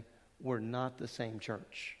 listen to me, we're not the same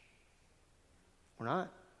church. We're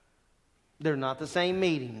not. They're not the same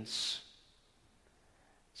meetings.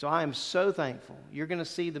 So I am so thankful. You're going to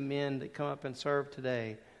see the men that come up and serve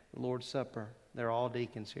today, the Lord's Supper. They're all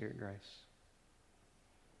deacons here at Grace.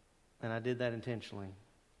 And I did that intentionally.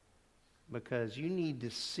 Because you need to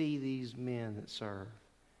see these men that serve.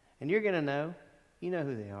 And you're going to know. You know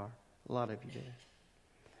who they are. A lot of you do.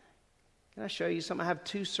 Can I show you something? I have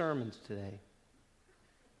 2 sermons today.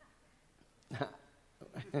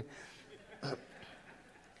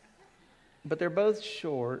 But they're both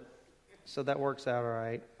short, so that works out all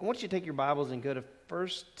right. I want you to take your Bibles and go to 1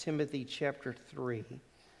 Timothy chapter 3.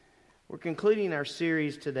 We're concluding our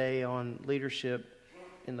series today on leadership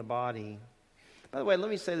in the body. By the way, let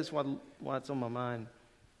me say this while it's on my mind.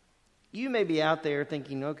 You may be out there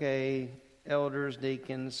thinking, okay, elders,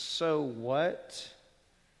 deacons, so what?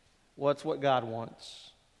 What's what God wants?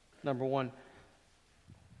 Number one.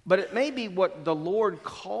 But it may be what the Lord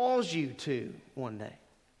calls you to one day.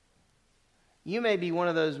 You may be one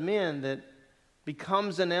of those men that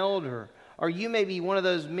becomes an elder, or you may be one of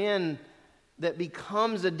those men that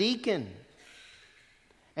becomes a deacon.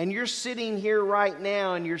 And you're sitting here right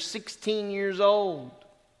now and you're 16 years old.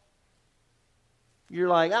 You're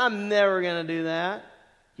like, I'm never going to do that.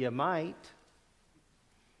 You might.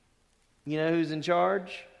 You know who's in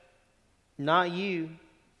charge? Not you.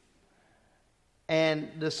 And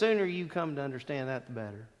the sooner you come to understand that, the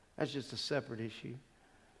better. That's just a separate issue.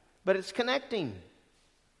 But it's connecting.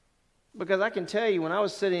 Because I can tell you, when I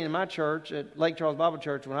was sitting in my church at Lake Charles Bible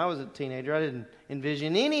Church when I was a teenager, I didn't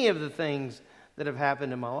envision any of the things that have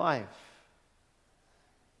happened in my life.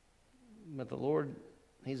 But the Lord,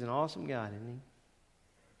 He's an awesome God, isn't He?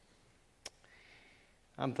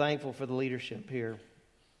 I'm thankful for the leadership here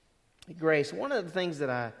at Grace. One of the things that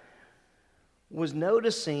I was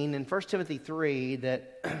noticing in 1 Timothy 3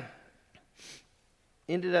 that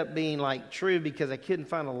ended up being like true because I couldn't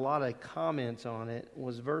find a lot of comments on it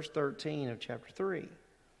was verse 13 of chapter 3. And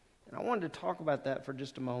I wanted to talk about that for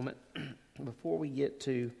just a moment before we get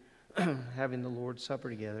to having the Lord's Supper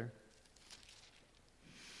together.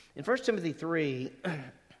 In 1 Timothy 3,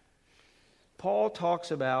 Paul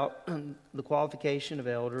talks about the qualification of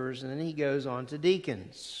elders, and then he goes on to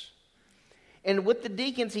deacons. And with the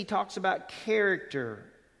deacons, he talks about character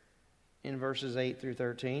in verses 8 through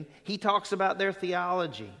 13. He talks about their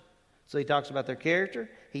theology. So he talks about their character,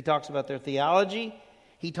 he talks about their theology,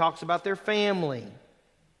 he talks about their family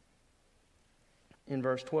in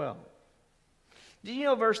verse 12. Did you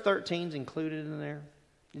know verse 13 is included in there?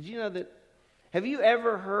 Did you know that? Have you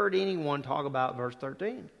ever heard anyone talk about verse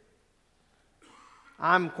 13?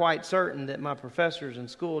 I'm quite certain that my professors in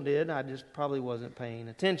school did. I just probably wasn't paying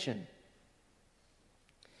attention.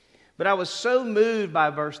 But I was so moved by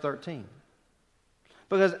verse 13.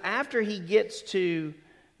 Because after he gets to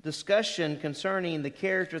discussion concerning the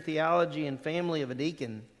character, theology, and family of a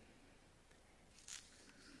deacon,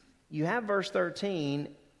 you have verse 13,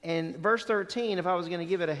 and verse 13, if I was going to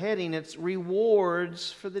give it a heading, it's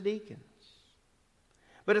rewards for the deacons.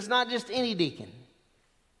 But it's not just any deacon.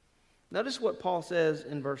 Notice what Paul says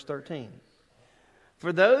in verse 13.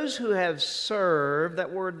 For those who have served,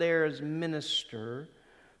 that word there is minister,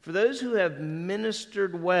 for those who have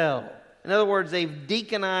ministered well. In other words, they've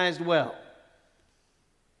deaconized well.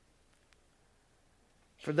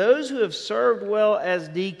 For those who have served well as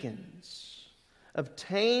deacons,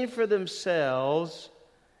 obtain for themselves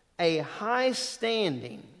a high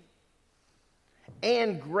standing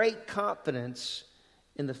and great confidence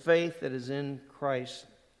in the faith that is in Christ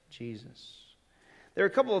Jesus. There are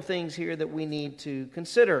a couple of things here that we need to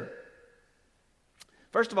consider.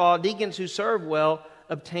 First of all, deacons who serve well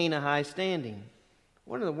obtain a high standing.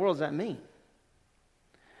 What in the world does that mean?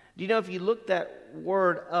 Do you know if you look that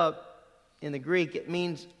word up in the Greek, it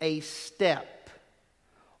means a step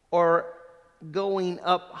or going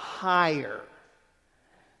up higher.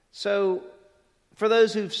 So for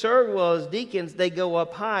those who've served well as deacons, they go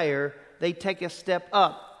up higher. They take a step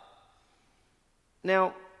up.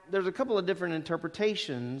 Now, there's a couple of different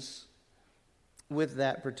interpretations with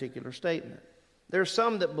that particular statement. There are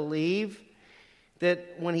some that believe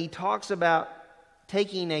that when he talks about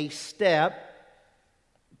taking a step,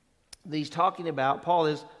 Paul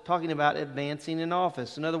is talking about advancing in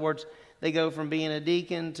office. In other words, they go from being a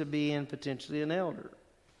deacon to being potentially an elder.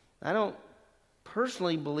 I don't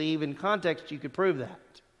personally believe in context you could prove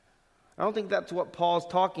that. I don't think that's what Paul's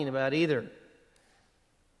talking about either.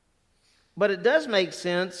 But it does make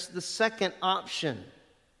sense, the second option,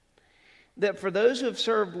 that for those who have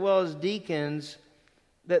served well as deacons,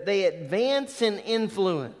 that they advance in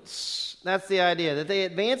influence. That's the idea, that they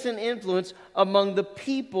advance in influence among the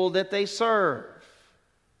people that they serve.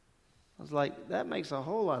 I was like, that makes a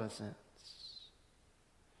whole lot of sense.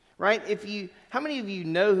 Right? How many of you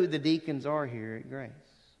know who the deacons are here at Grace?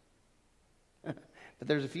 But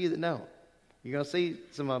there's a few that know. You're going to see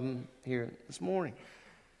some of them here this morning.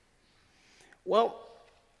 Well,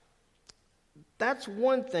 that's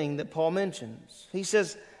one thing that Paul mentions. He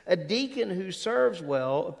says, a deacon who serves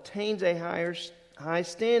well obtains a high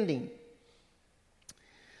standing.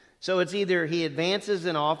 So it's either he advances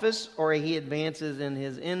in office or he advances in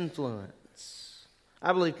his influence.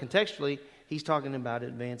 I believe contextually he's talking about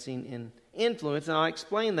advancing in influence, and I'll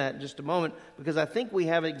explain that in just a moment because I think we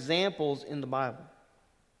have examples in the Bible.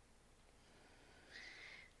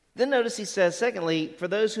 Then notice he says, secondly, for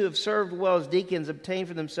those who have served well as deacons obtain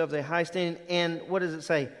for themselves a high standing, and what does it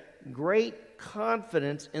say? Great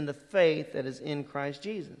confidence in the faith that is in Christ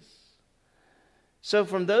Jesus. So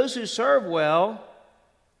from those who serve well,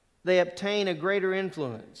 they obtain a greater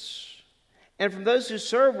influence. And from those who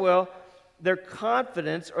serve well, their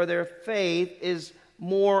confidence or their faith is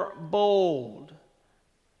more bold.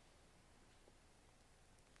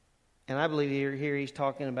 And I believe here he's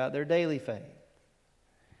talking about their daily faith.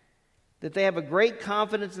 That they have a great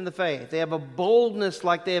confidence in the faith. They have a boldness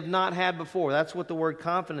like they have not had before. That's what the word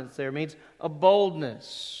confidence there means, a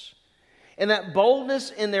boldness. And that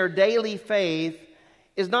boldness in their daily faith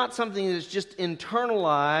is not something that's just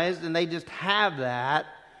internalized and they just have that,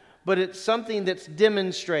 but it's something that's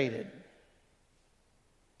demonstrated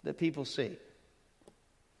that people see.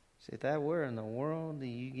 Say, that, where in the world do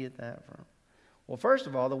you get that from? Well, first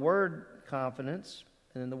of all, the word confidence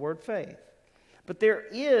and then the word faith. But there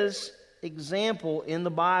is example in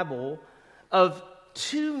the Bible of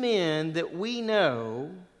two men that we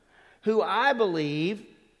know who I believe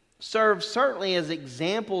serve certainly as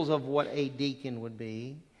examples of what a deacon would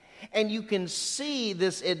be. And you can see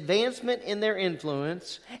this advancement in their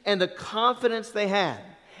influence and the confidence they had.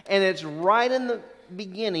 And it's right in the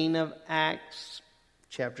beginning of Acts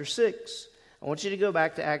chapter 6. I want you to go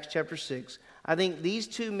back to Acts chapter 6. I think these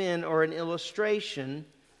two men are an illustration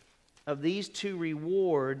of these two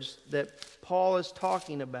rewards that Paul is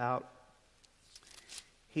talking about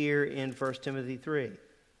here in 1 Timothy 3.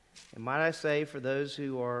 And might I say, for those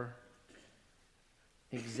who are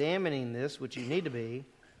examining this, which you need to be,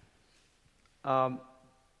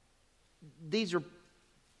 these are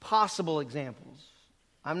possible examples.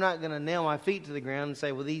 I'm not going to nail my feet to the ground and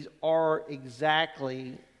say, well, these are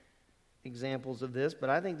exactly examples of this, but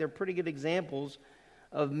I think they're pretty good examples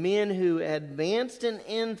of men who advanced in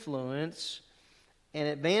influence and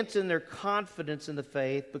advanced in their confidence in the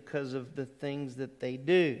faith because of the things that they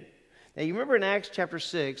do. Now, you remember in Acts chapter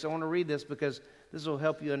 6, I want to read this because this will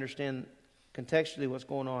help you understand contextually what's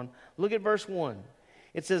going on. Look at verse 1.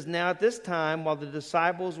 It says, now at this time, while the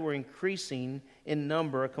disciples were increasing in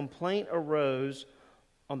number, a complaint arose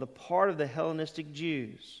on the part of the Hellenistic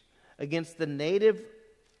Jews against the native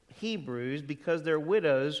Hebrews because their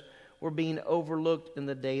widows were being overlooked in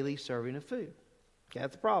the daily serving of food. Okay,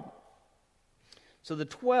 that's the problem. So the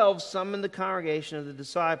 12 summoned the congregation of the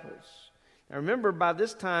disciples. Now remember, by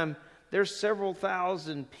this time, there's several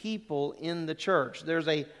thousand people in the church. There's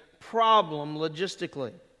a problem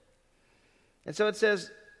logistically. And so it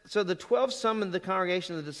says, so the 12 summoned the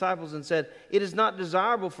congregation of the disciples and said, "It is not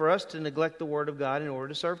desirable for us to neglect the word of God in order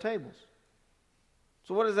to serve tables."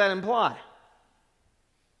 So what does that imply?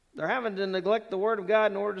 They're having to neglect the word of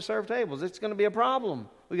God in order to serve tables. It's going to be a problem.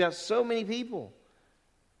 We've got so many people.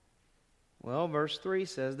 Well, verse 3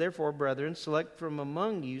 says, "Therefore, brethren, select from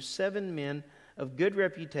among you 7 men of good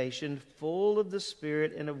reputation, full of the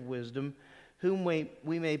Spirit and of wisdom, whom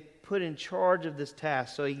we may put in charge of this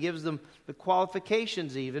task." So he gives them the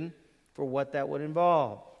qualifications even for what that would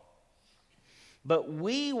involve. "But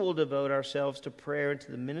we will devote ourselves to prayer and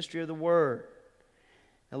to the ministry of the word."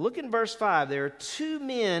 Now look in verse 5. There are 2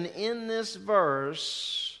 men in this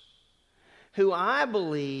verse who I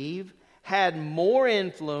believe had more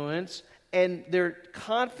influence, and their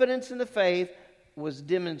confidence in the faith was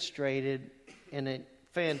demonstrated in a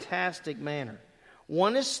fantastic manner.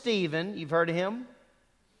 One is Stephen, you've heard of him,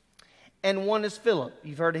 and one is Philip,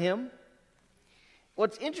 you've heard of him.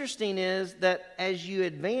 What's interesting is that as you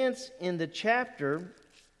advance in the chapter,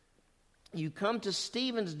 you come to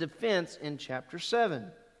Stephen's defense in chapter 7.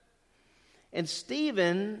 And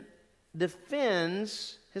Stephen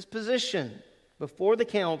defends his position before the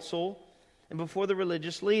council and before the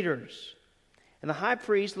religious leaders. And the high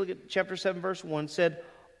priest, look at chapter 7, verse 1, said,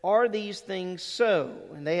 "Are these things so?"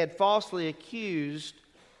 And they had falsely accused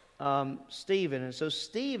Stephen. And so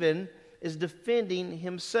Stephen is defending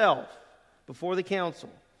himself before the council.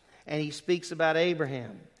 And he speaks about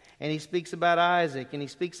Abraham. And he speaks about Isaac. And he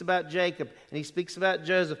speaks about Jacob. And he speaks about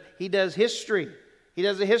Joseph. He does history. He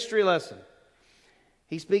does a history lesson.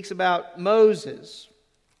 He speaks about Moses.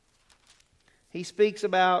 He speaks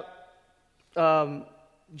about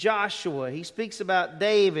Joshua. He speaks about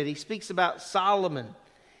David. He speaks about Solomon.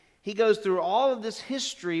 He goes through all of this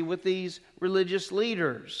history with these religious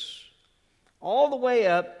leaders, all the way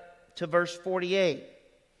up to verse 48.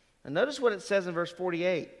 And notice what it says in verse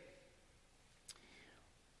 48.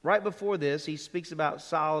 Right before this, he speaks about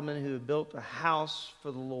Solomon, who had built a house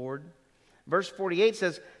for the Lord. Verse 48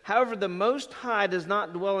 says, "However, the Most High does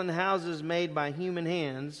not dwell in houses made by human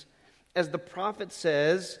hands. As the prophet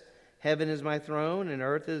says, 'Heaven is my throne, and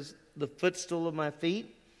earth is the footstool of my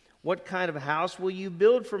feet.' What kind of house will you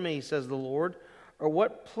build for me, says the Lord? Or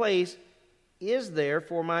what place is there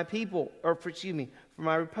for my people, for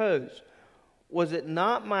my repose? Was it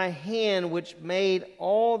not my hand which made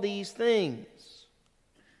all these things?"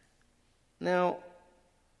 Now,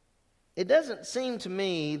 it doesn't seem to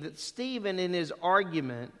me that Stephen, in his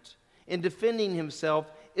argument, in defending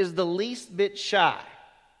himself, is the least bit shy.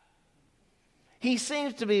 He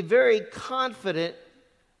seems to be very confident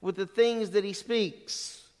with the things that he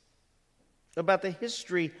speaks about the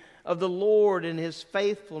history of the Lord and his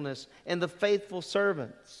faithfulness and the faithful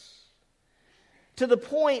servants. To the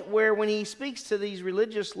point where when he speaks to these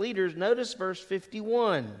religious leaders, notice verse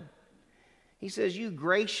 51. He says, "You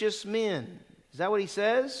gracious men." Is that what he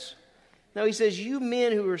says? No, he says, "You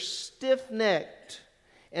men who are stiff-necked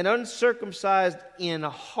and uncircumcised in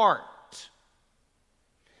heart,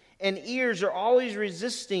 and ears are always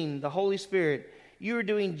resisting the Holy Spirit. You are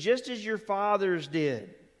doing just as your fathers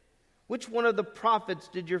did. Which one of the prophets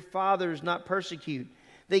did your fathers not persecute?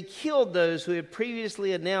 They killed those who had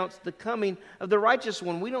previously announced the coming of the righteous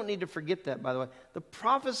one." We don't need to forget that, by the way. The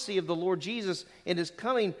prophecy of the Lord Jesus and his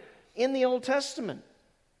coming in the Old Testament.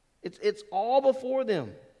 It's all before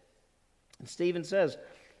them. And Stephen says,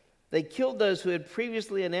 "They killed those who had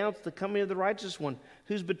previously announced the coming of the righteous one,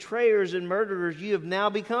 whose betrayers and murderers you have now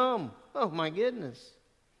become." Oh my goodness.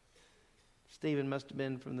 Stephen must have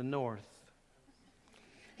been from the north.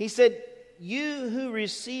 He said, "You who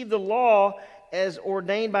received the law as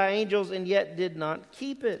ordained by angels and yet did not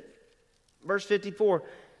keep it." Verse 54.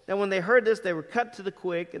 "Now when they heard this, they were cut to the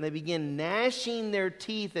quick, and they began gnashing their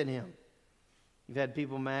teeth at him." You've had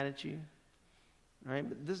people mad at you, right?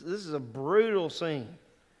 But this is a brutal scene.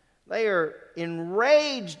 They are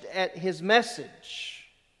enraged at his message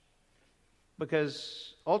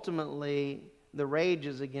because ultimately the rage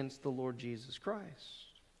is against the Lord Jesus Christ.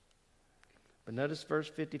 But notice verse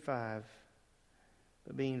 55.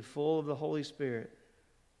 "But being full of the Holy Spirit."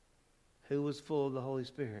 Who was full of the Holy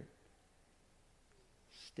Spirit?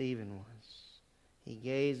 Stephen was. "He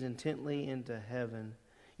gazed intently into heaven."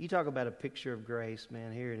 You talk about a picture of grace,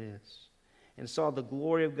 man. Here it is. "And saw the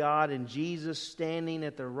glory of God and Jesus standing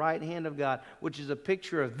at the right hand of God," which is a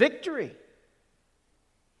picture of victory.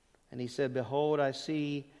 "And he said, 'Behold, I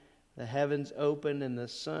see the heavens opened, and the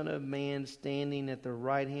Son of Man standing at the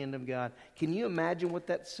right hand of God. Can you imagine what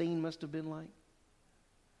that scene must have been like?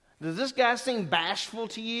 Does this guy seem bashful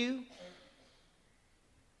to you?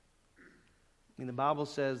 I mean, the Bible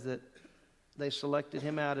says that they selected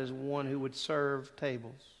him out as one who would serve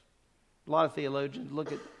tables. A lot of theologians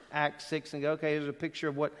look at Acts 6 and go, okay, here's a picture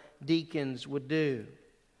of what deacons would do.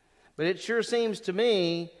 But it sure seems to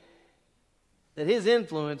me that his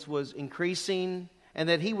influence was increasing and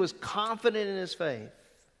that he was confident in his faith.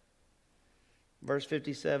 Verse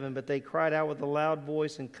 57, but they cried out with a loud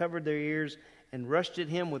voice and covered their ears and rushed at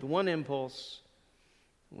him with one impulse.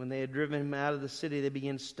 When they had driven him out of the city, they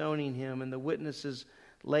began stoning him, and the witnesses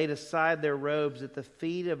laid aside their robes at the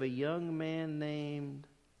feet of a young man named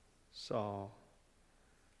Saul.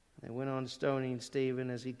 They went on stoning Stephen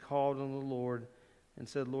as he called on the Lord and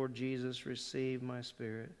said, Lord Jesus, receive my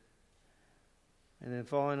spirit. And then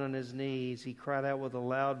falling on his knees, he cried out with a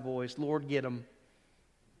loud voice, Lord, get him.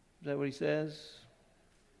 Is that what he says?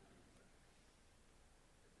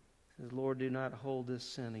 He says, Lord, do not hold this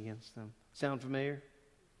sin against them. Sound familiar?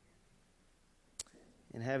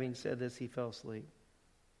 And having said this, he fell asleep.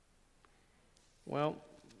 Well,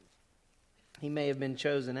 he may have been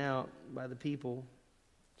chosen out by the people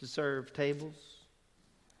to serve tables,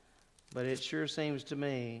 but it sure seems to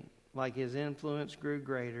me like his influence grew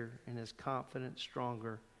greater and his confidence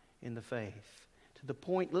stronger in the faith. To the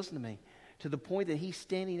point, listen to me, to the point that he's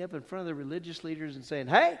standing up in front of the religious leaders and saying,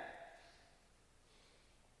 hey!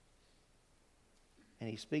 And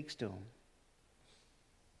he speaks to them.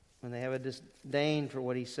 When they have a disdain for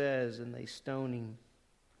what he says and they stone him.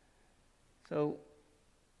 So,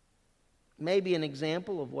 maybe an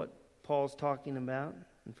example of what Paul's talking about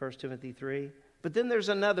in 1 Timothy 3. But then there's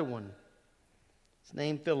another one. It's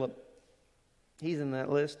named Philip. He's in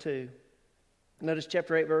that list too. Notice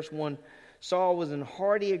chapter 8, verse 1. Saul was in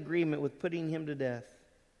hearty agreement with putting him to death.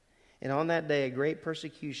 And on that day, a great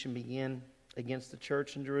persecution began against the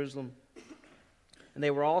church in Jerusalem. And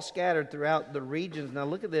they were all scattered throughout the regions. Now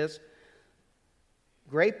look at this.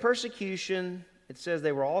 Great persecution. It says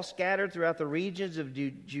they were all scattered throughout the regions of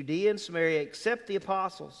Judea and Samaria except the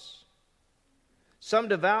apostles. Some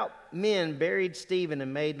devout men buried Stephen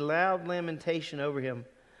and made loud lamentation over him.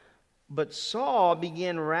 But Saul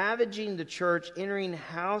began ravaging the church, entering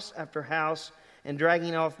house after house and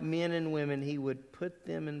dragging off men and women. He would put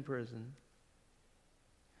them in prison.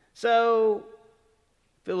 So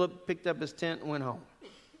Philip picked up his tent and went home.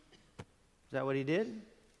 Is that what he did?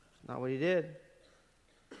 Not what he did.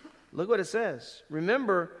 Look what it says.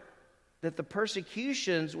 Remember that the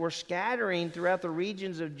persecutions were scattering throughout the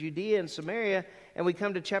regions of Judea and Samaria. And we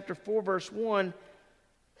come to chapter 4, verse 1.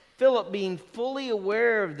 Philip, being fully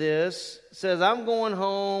aware of this, says, I'm going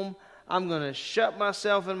home. I'm going to shut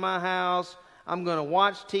myself in my house. I'm going to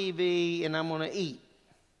watch TV and I'm going to eat.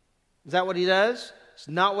 Is that what he does? It's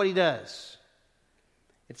not what he does.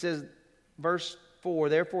 It says, verse 4,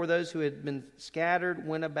 therefore those who had been scattered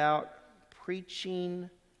went about preaching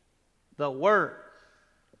the word.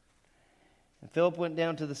 And Philip went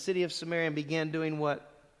down to the city of Samaria and began doing what?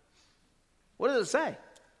 What does it say?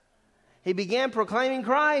 He began proclaiming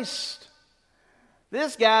Christ.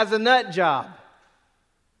 This guy's a nut job.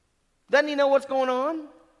 Doesn't he know what's going on?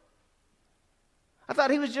 I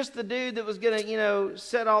thought he was just the dude that was going to,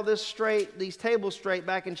 set all this straight, these tables straight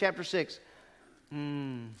back in chapter 6.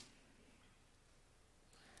 I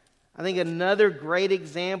think another great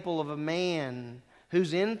example of a man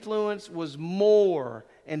whose influence was more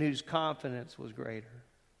and whose confidence was greater.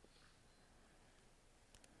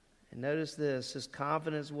 And notice this, his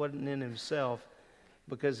confidence wasn't in himself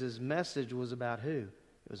because his message was about who?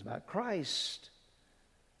 It was about Christ.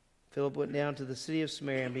 Philip went down to the city of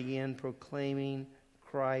Samaria and began proclaiming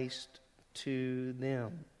Christ to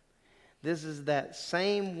them. This is that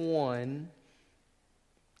same one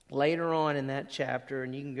later on in that chapter,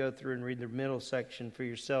 and you can go through and read the middle section for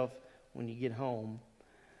yourself when you get home.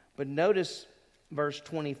 But notice verse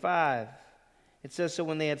 25. It says, so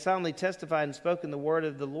when they had solemnly testified and spoken the word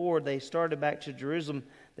of the Lord, they started back to Jerusalem.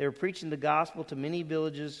 They were preaching the gospel to many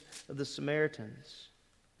villages of the Samaritans.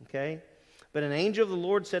 Okay? But an angel of the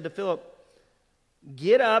Lord said to Philip,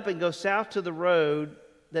 get up and go south to the road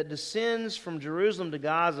that descends from Jerusalem to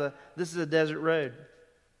Gaza. This is a desert road.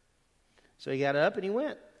 So he got up and he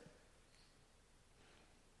went.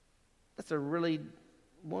 That's a really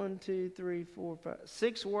 1, 2, 3, 4, 5,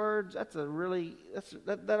 6 words.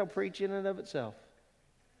 That'll preach in and of itself.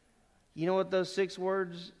 You know what those 6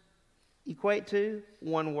 words equate to?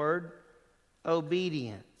 One word: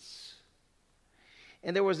 obedience.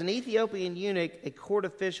 And there was an Ethiopian eunuch, a court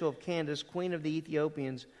official of Candace, queen of the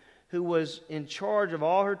Ethiopians, who was in charge of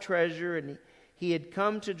all her treasure, and he had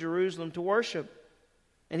come to Jerusalem to worship.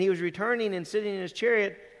 And he was returning and sitting in his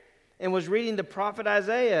chariot and was reading the prophet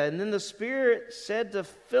Isaiah. And then the Spirit said to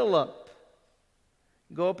Philip,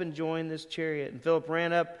 "Go up and join this chariot." And Philip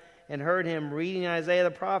ran up and heard him reading Isaiah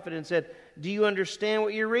the prophet and said, "Do you understand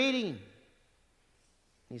what you're reading?"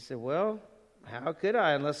 He said, "Well, how could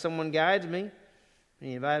I unless someone guides me?" And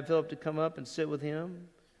he invited Philip to come up and sit with him.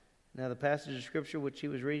 Now the passage of Scripture which he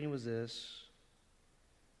was reading was this: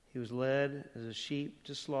 "He was led as a sheep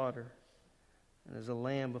to slaughter, and as a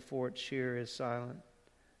lamb before its shearer is silent,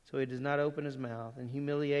 so he does not open his mouth. In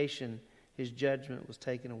humiliation his judgment was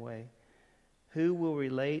taken away. Who will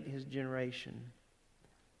relate his generation?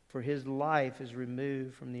 For his life is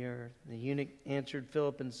removed from the earth." And the eunuch answered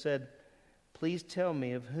Philip and said, "Please tell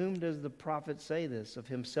me, of whom does the prophet say this, of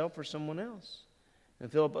himself or someone else?" And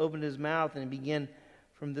Philip opened his mouth and began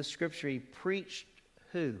from this scripture. He preached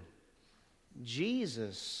who?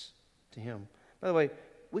 Jesus to him. By the way,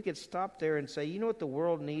 we could stop there and say, you know what the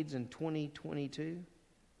world needs in 2022?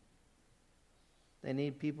 They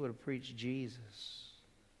need people to preach Jesus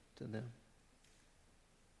to them.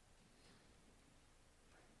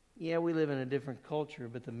 Yeah, we live in a different culture,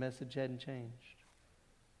 but the message hadn't changed.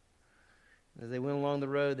 As they went along the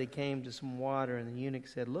road, they came to some water, and the eunuch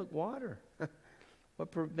said, "Look, water.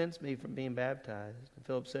 What prevents me from being baptized?" And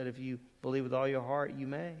Philip said, "If you believe with all your heart, you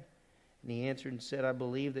may." And he answered and said, "I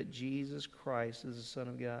believe that Jesus Christ is the Son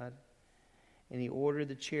of God." And he ordered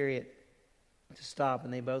the chariot to stop,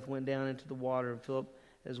 and they both went down into the water, and Philip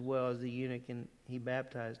as well as the eunuch, and he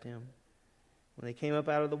baptized him. When they came up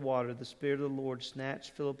out of the water, the Spirit of the Lord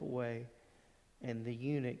snatched Philip away, and the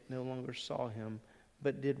eunuch no longer saw him,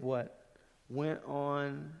 but did what? Went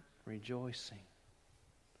on rejoicing.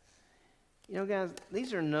 You know, guys,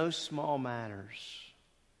 these are no small matters.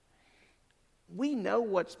 We know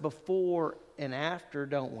what's before and after,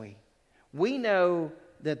 don't we? We know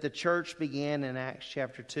that the church began in Acts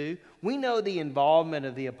chapter 2. We know the involvement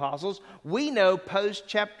of the apostles. We know post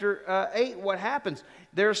chapter 8 what happens.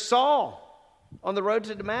 There's Saul on the road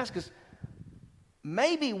to Damascus.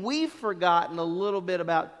 Maybe we've forgotten a little bit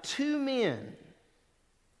about two men,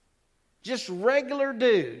 just regular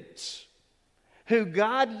dudes, who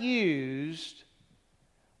God used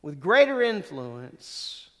with greater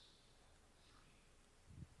influence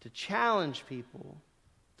to challenge people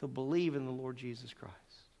to believe in the Lord Jesus Christ.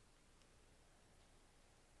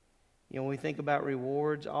 You know, when we think about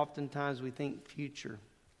rewards, oftentimes we think future.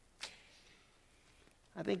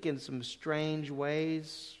 I think in some strange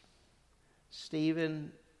ways,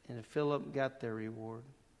 Stephen and Philip got their reward.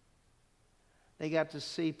 They got to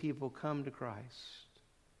see people come to Christ.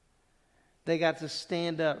 They got to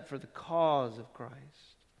stand up for the cause of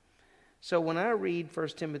Christ. So when I read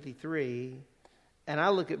 1 Timothy 3, and I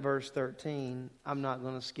look at verse 13, I'm not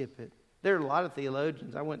going to skip it. There are a lot of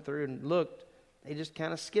theologians, I went through and looked, they just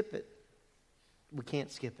kind of skip it. We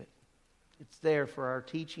can't skip it. It's there for our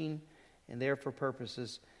teaching and there for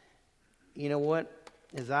purposes. You know what?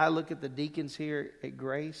 As I look at the deacons here at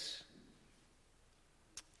Grace,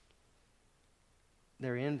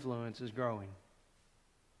 their influence is growing.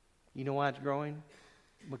 You know why it's growing?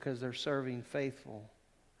 Because they're serving faithful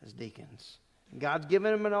as deacons. And God's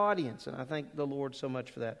given them an audience, and I thank the Lord so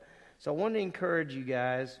much for that. So I want to encourage you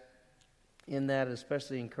guys in that,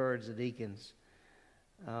 especially encourage the deacons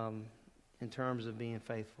in terms of being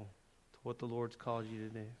faithful to what the Lord's called you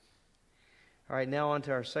to do. All right, now on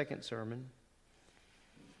to our second sermon.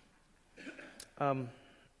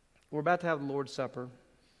 We're about to have the Lord's Supper.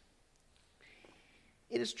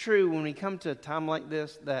 It is true when we come to a time like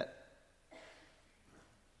this that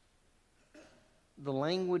the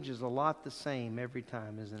language is a lot the same every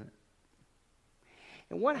time, isn't it?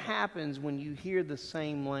 And what happens when you hear the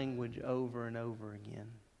same language over and over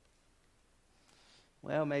again?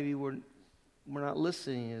 Well, maybe we're not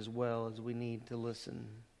listening as well as we need to listen.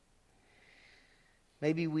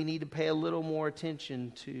 Maybe we need to pay a little more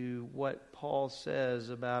attention to what Paul says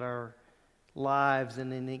about our lives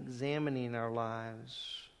and in examining our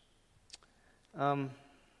lives. I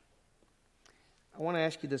want to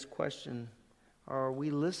ask you this question. Are we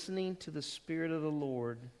listening to the Spirit of the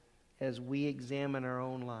Lord as we examine our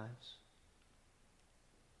own lives?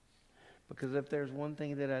 Because if there's one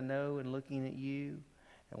thing that I know in looking at you,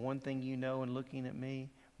 and one thing you know in looking at me,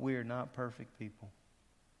 we are not perfect people.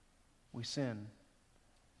 We sin.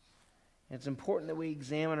 It's important that we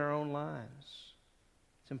examine our own lives.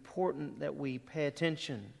 It's important that we pay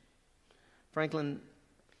attention. Franklin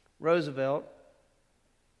Roosevelt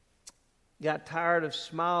got tired of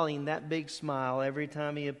smiling that big smile every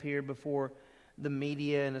time he appeared before the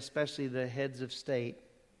media and especially the heads of state.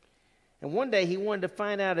 And one day he wanted to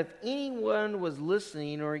find out if anyone was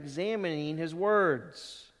listening or examining his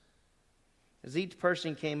words. As each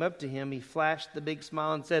person came up to him, he flashed the big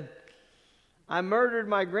smile and said, "I murdered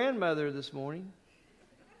my grandmother this morning."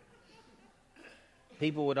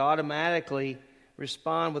 People would automatically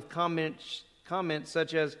respond with comments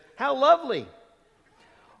such as, "How lovely!"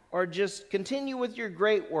 or just, "Continue with your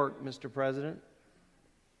great work, Mr. President."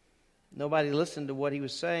 Nobody listened to what he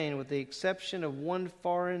was saying with the exception of one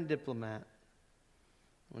foreign diplomat.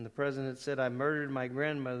 When the president said, "I murdered my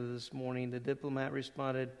grandmother this morning," the diplomat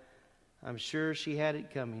responded, "I'm sure she had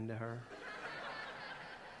it coming to her."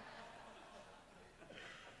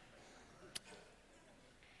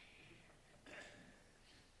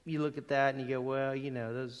 You look at that and you go, well, you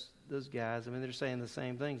know, those guys, I mean, they're saying the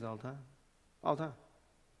same things all the time. All the time.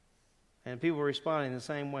 And people are responding the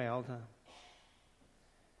same way all the time.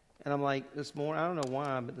 And I'm like, this morning, I don't know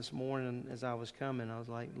why, but this morning as I was coming, I was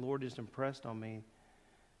like, the Lord just impressed on me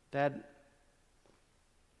that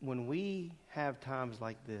when we have times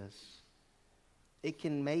like this, it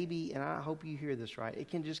can maybe, and I hope you hear this right, it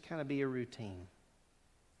can just kind of be a routine.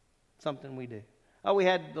 Something we do. Oh, we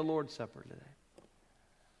had the Lord's Supper today.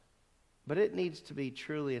 But it needs to be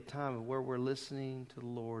truly a time of where we're listening to the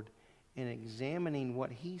Lord and examining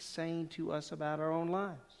what He's saying to us about our own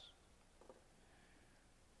lives.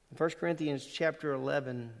 In 1 Corinthians chapter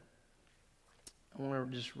 11, I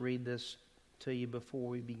want to just read this to you before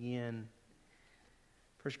we begin.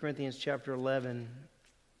 1 Corinthians chapter 11,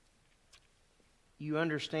 you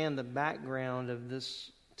understand the background of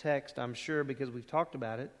this text, I'm sure, because we've talked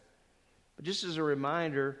about it. But just as a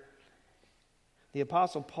reminder, the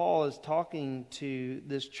Apostle Paul is talking to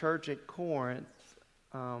this church at Corinth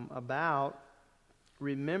about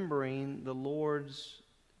remembering the Lord's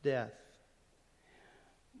death.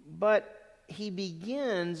 But he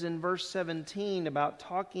begins in verse 17 about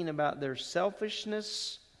talking about their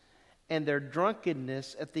selfishness and their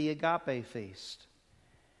drunkenness at the agape feast.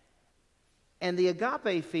 And the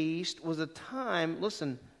agape feast was a time,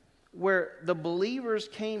 listen, where the believers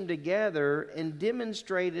came together and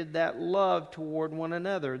demonstrated that love toward one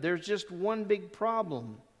another. There's just one big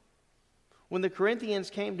problem. When the Corinthians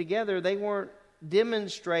came together, they weren't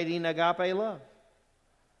demonstrating agape love.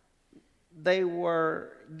 They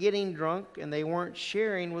were getting drunk and they weren't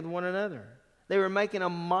sharing with one another. They were making a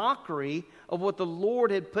mockery of what the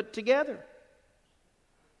Lord had put together.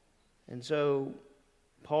 And so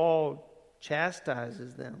Paul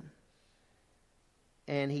chastises them.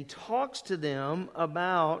 And he talks to them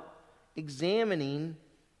about examining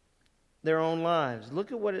their own lives.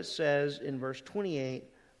 Look at what it says in verse 28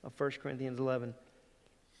 of 1 Corinthians 11.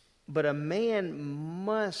 But a man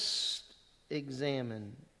must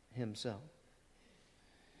examine himself.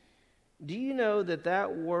 Do you know that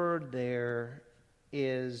that word there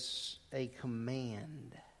is a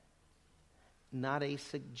command, not a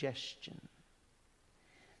suggestion?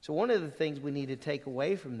 So one of the things we need to take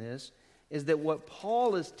away from this is that what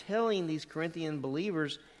Paul is telling these Corinthian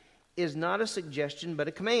believers is not a suggestion but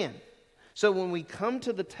a command. So when we come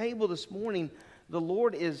to the table this morning, the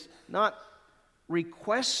Lord is not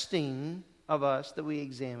requesting of us that we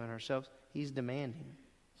examine ourselves. He's demanding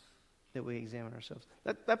that we examine ourselves.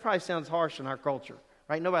 That probably sounds harsh in our culture,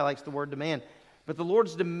 right? Nobody likes the word demand. But the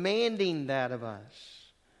Lord's demanding that of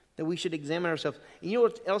us, that we should examine ourselves. And you know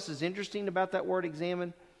what else is interesting about that word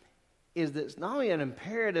examine? Is that it's not only an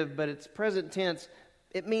imperative, but it's present tense.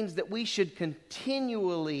 It means that we should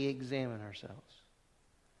continually examine ourselves.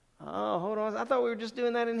 Oh, hold on. I thought we were just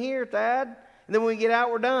doing that in here, Thad. And then when we get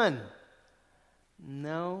out, we're done.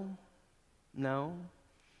 No.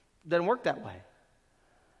 Doesn't work that way.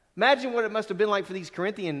 Imagine what it must have been like for these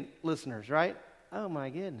Corinthian listeners, right? Oh, my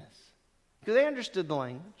goodness. Because they understood the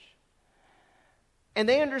language. And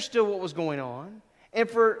they understood what was going on. And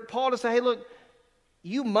for Paul to say, hey, look,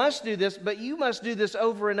 you must do this, but you must do this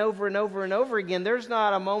over and over and over and over again. There's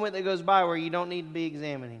not a moment that goes by where you don't need to be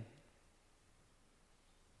examining.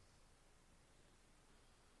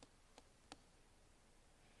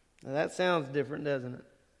 Now that sounds different, doesn't it?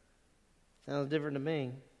 Sounds different to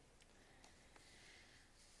me.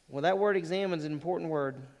 Well, that word examine is an important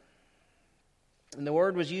word. And the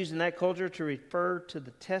word was used in that culture to refer to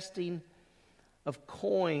the testing of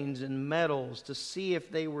coins and metals to see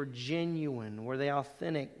if they were genuine, were they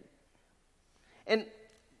authentic. And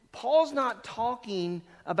Paul's not talking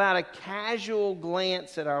about a casual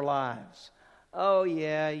glance at our lives. Oh,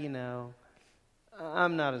 yeah, you know,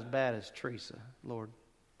 I'm not as bad as Teresa, Lord.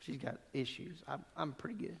 She's got issues. I'm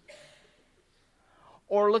pretty good.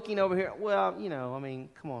 Or looking over here, well, you know, I mean,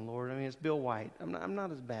 come on, Lord. I mean, it's Bill White. I'm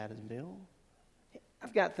not as bad as Bill.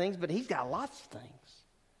 I've got things, but he's got lots of things.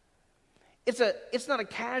 It's not a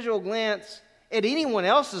casual glance at anyone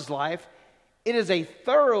else's life. It is a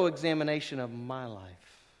thorough examination of my life.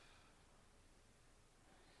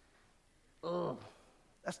 Ugh,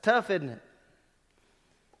 that's tough, isn't it?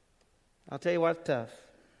 I'll tell you what's tough.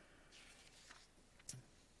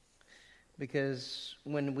 Because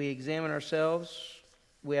when we examine ourselves,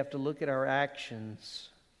 we have to look at our actions.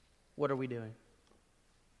 What are we doing?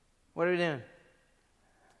 What are we doing?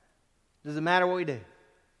 Does it matter what we do?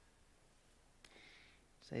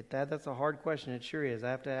 Say, Dad, that's a hard question. It sure is. I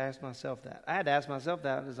have to ask myself that. I had to ask myself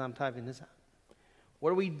that as I'm typing this out. What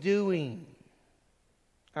are we doing?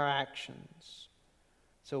 Our actions.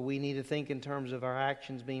 So we need to think in terms of our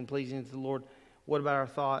actions being pleasing to the Lord. What about our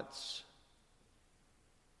thoughts?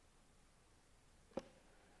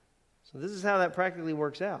 So this is how that practically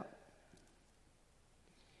works out.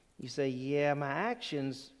 You say, yeah, my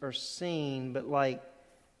actions are seen, but my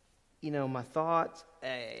thoughts,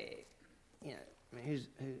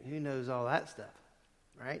 who knows all that stuff,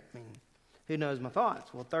 right? Who knows my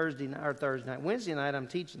thoughts? Well, Wednesday night, I'm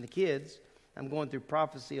teaching the kids. I'm going through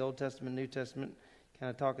prophecy, Old Testament, New Testament, kind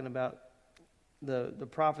of talking about the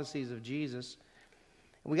prophecies of Jesus.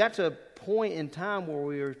 And we got to a point in time where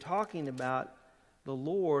we were talking about the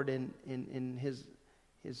Lord and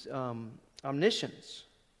His omniscience.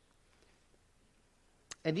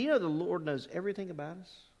 And do you know the Lord knows everything about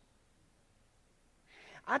us?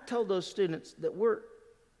 I told those students that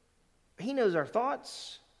He knows our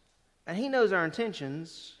thoughts and He knows our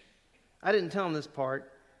intentions. I didn't tell them this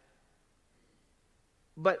part.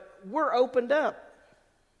 But we're opened up.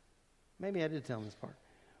 Maybe I did tell them this part.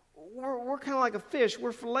 We're kind of like a fish.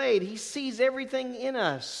 We're filleted. He sees everything in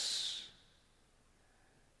us.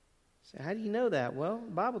 So how do you know that? Well,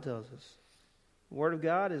 the Bible tells us. The Word of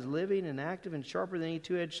God is living and active and sharper than any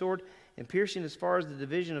two-edged sword, and piercing as far as the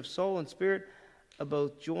division of soul and spirit, of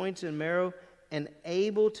both joints and marrow, and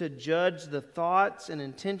able to judge the thoughts and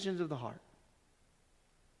intentions of the heart.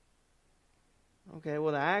 Okay,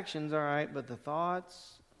 well, the actions, all right, but the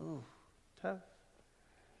thoughts, tough.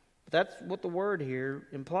 But that's what the word here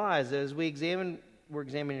implies. As we're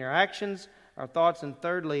examining our actions, our thoughts, and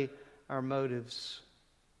thirdly, our motives.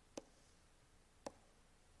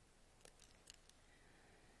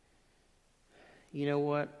 You know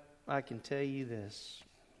what? I can tell you this.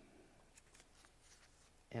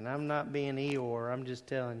 And I'm not being Eeyore, I'm just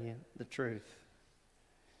telling you the truth.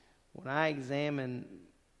 When I examine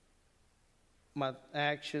my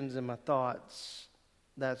actions and my thoughts,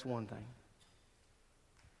 that's one thing.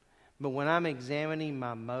 But when I'm examining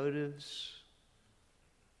my motives,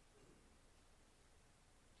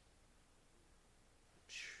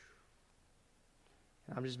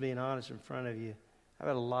 I'm just being honest in front of you, I've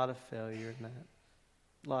had a lot of failure in that.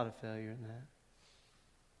 A lot of failure in that.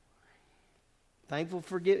 Thankful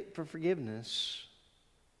for forgiveness.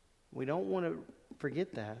 We don't want to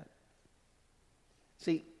forget that.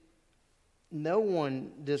 See, no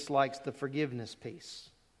one dislikes the forgiveness piece.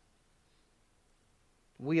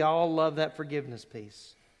 We all love that forgiveness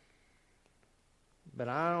piece. But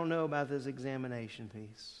I don't know about this examination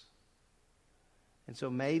piece. And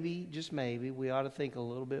so maybe, just maybe, we ought to think a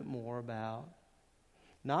little bit more about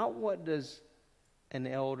not what does an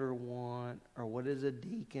elder want, or what does a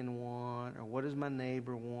deacon want, or what does my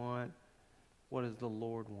neighbor want? What does the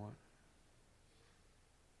Lord want?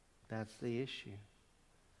 That's the issue.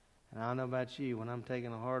 And I don't know about you, when I'm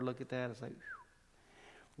taking a hard look at that, it's like,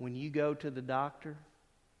 when you go to the doctor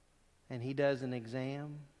and he does an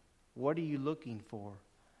exam, what are you looking for?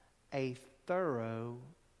 A thorough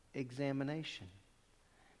examination.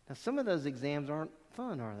 Now, some of those exams aren't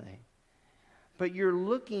fun, are they? But you're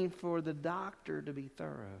looking for the doctor to be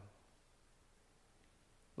thorough.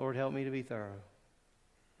 Lord, help me to be thorough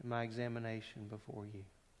in my examination before you.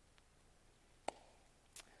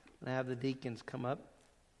 I have the deacons come up.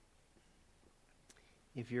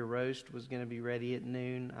 If your roast was going to be ready at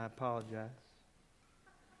noon, I apologize.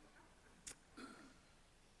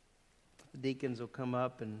 The deacons will come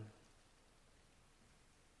up and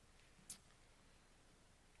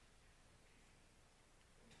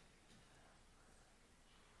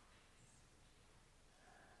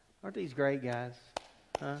aren't these great guys?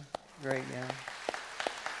 Huh? Great guys.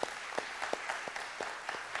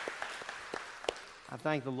 I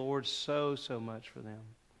thank the Lord so much for them.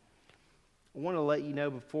 I want to let you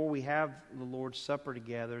know before we have the Lord's Supper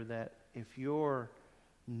together that if you're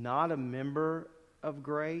not a member of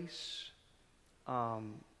Grace,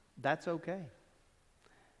 that's okay.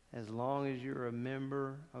 As long as you're a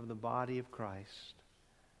member of the body of Christ,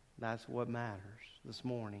 that's what matters this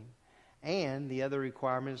morning. And the other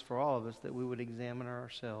requirement is for all of us that we would examine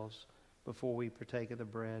ourselves before we partake of the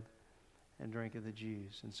bread and drink of the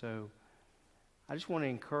Jews. And so I just want to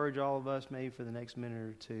encourage all of us, maybe for the next minute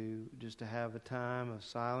or two, just to have a time of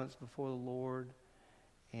silence before the Lord.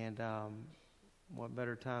 And what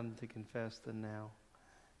better time to confess than now?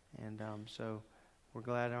 And so we're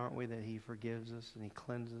glad, aren't we, that He forgives us and He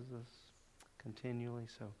cleanses us continually.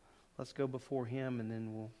 So let's go before Him, and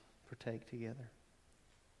then we'll partake together.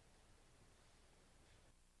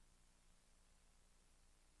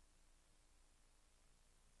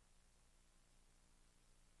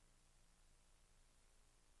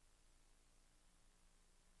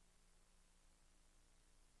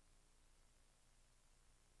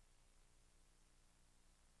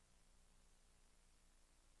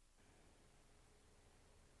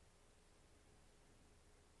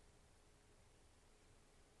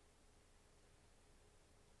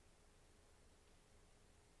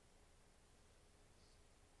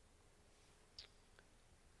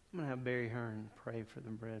 I'm going to have Barry Hearn pray for the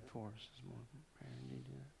bread for us this morning. Barry, do you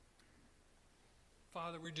do that?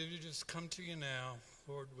 Father, we do just come to you now,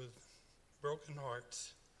 Lord, with broken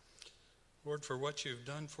hearts. Lord, for what you've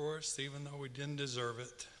done for us, even though we didn't deserve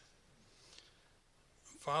it.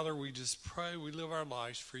 Father, we just pray we live our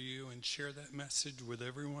lives for you and share that message with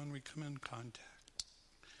everyone we come in contact.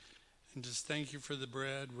 And just thank you for the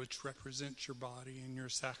bread, which represents your body and your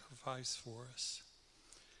sacrifice for us.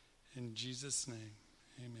 In Jesus' name,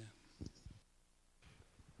 amen.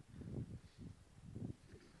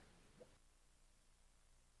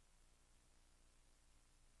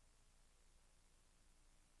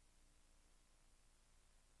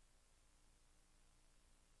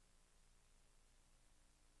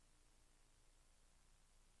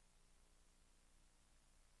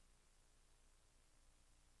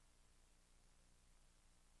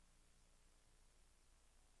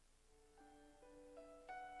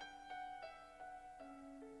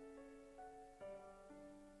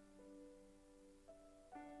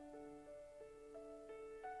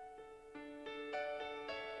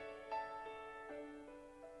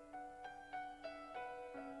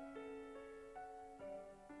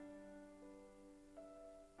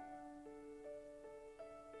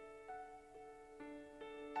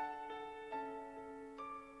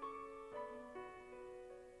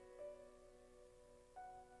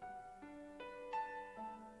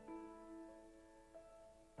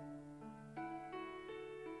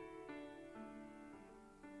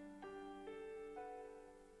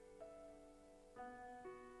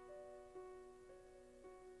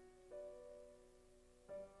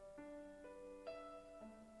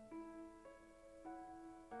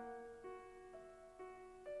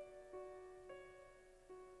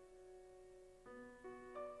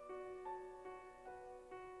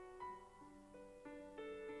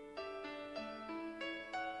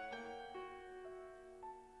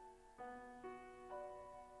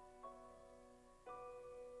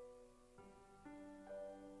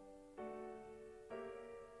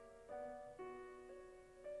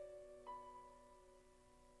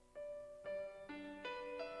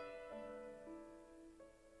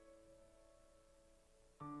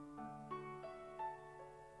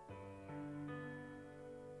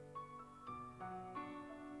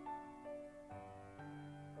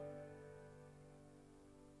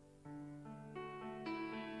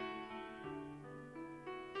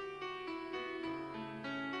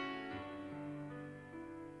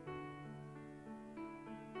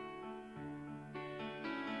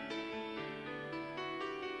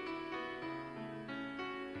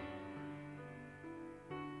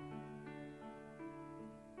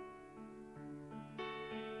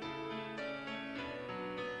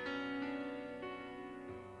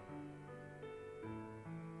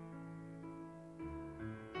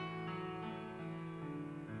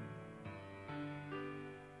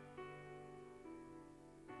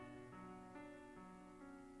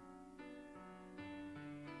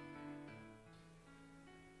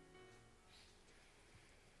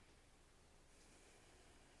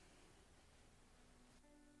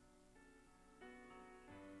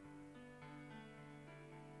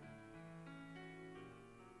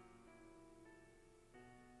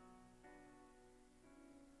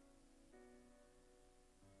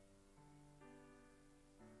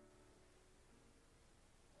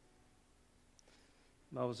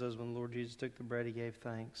 The Bible says when the Lord Jesus took the bread, He gave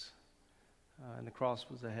thanks, and the cross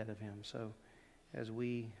was ahead of Him. So as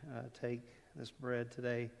we take this bread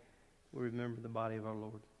today, we remember the body of our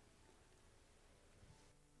Lord.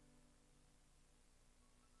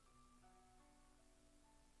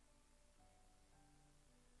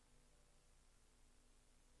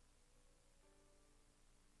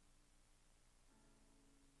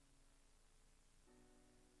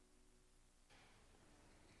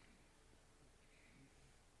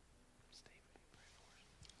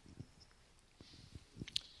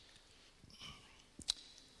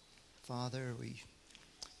 Father, we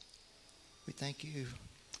thank you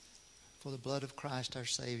for the blood of Christ our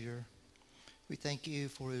Savior. We thank you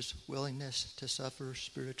for his willingness to suffer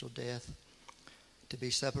spiritual death, to be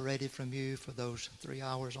separated from you for those 3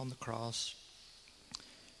 hours on the cross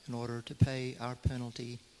in order to pay our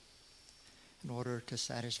penalty, in order to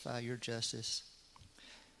satisfy your justice.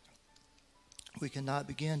 We cannot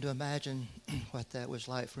begin to imagine what that was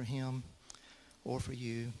like for him or for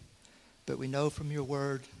you, but we know from your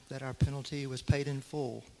word that our penalty was paid in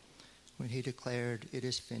full when he declared, "It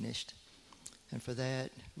is finished." And for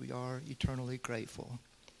that, we are eternally grateful.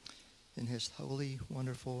 In his holy,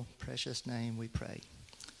 wonderful, precious name we pray.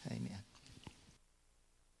 Amen.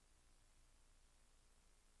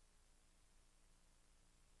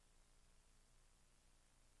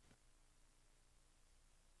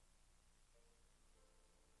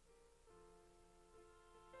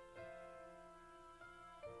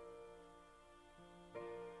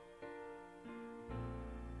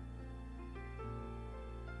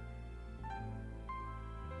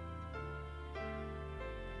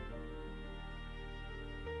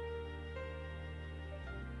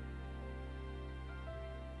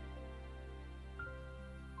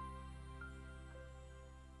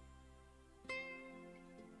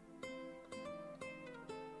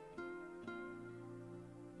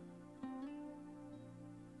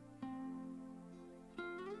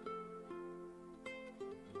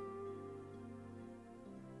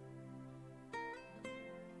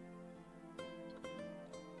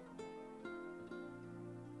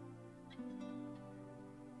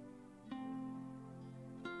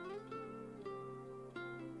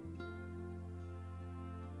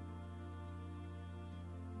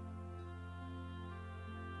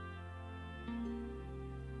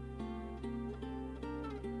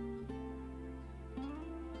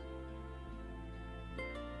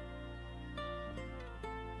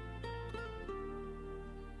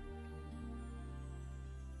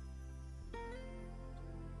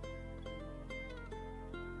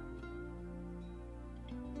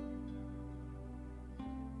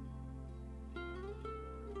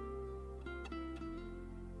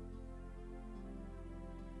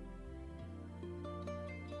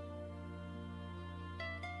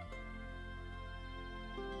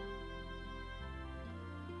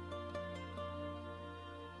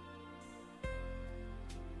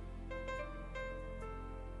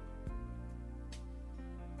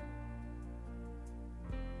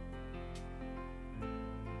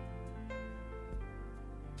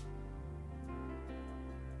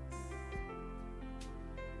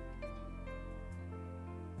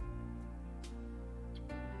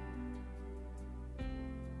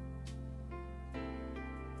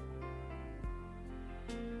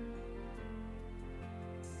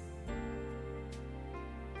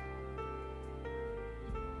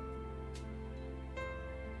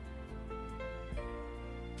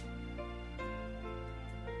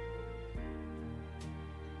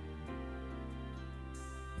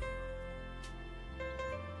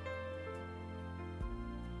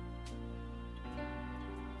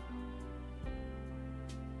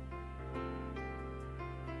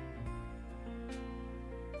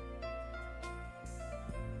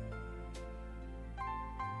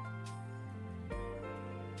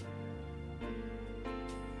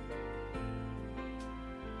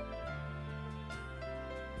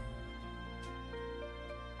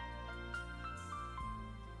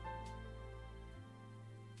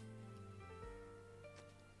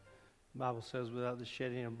 The Bible says without the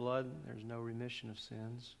shedding of blood, there's no remission of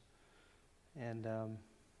sins. And I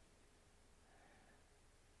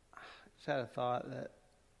just had a thought that,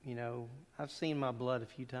 I've seen my blood a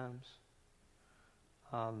few times.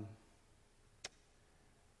 But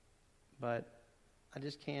I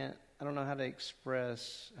don't know how to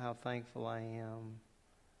express how thankful I am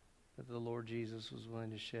that the Lord Jesus was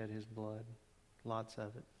willing to shed his blood, lots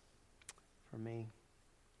of it, for me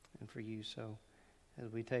and for you. So as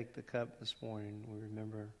we take the cup this morning, we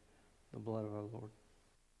remember the blood of our Lord.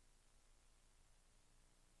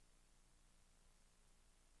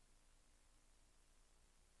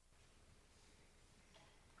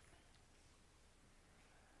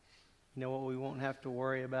 You know what we won't have to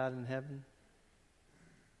worry about in heaven?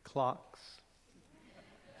 Clocks.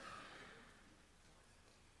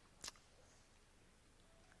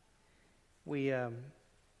 We are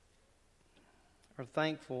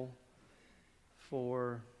thankful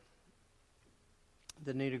for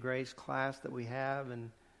the New to Grace class that we have,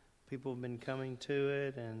 and people have been coming to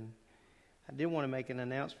it. And I did want to make an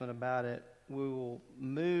announcement about it. We will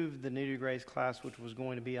move the New to Grace class, which was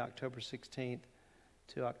going to be October 16th,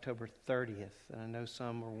 to October 30th. And I know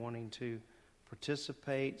some are wanting to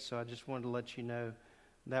participate. So I just wanted to let you know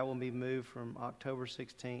that will be moved from October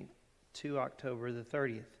 16th to October the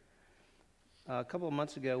 30th. A few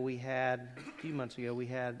months ago, we had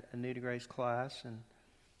a New to Grace class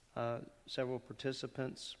and several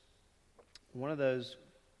participants. One of those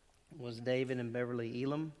was David and Beverly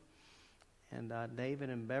Elam. And David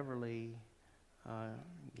and Beverly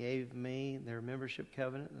gave me their membership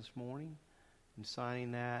covenant this morning and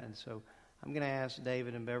signing that. And so I'm going to ask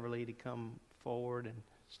David and Beverly to come forward and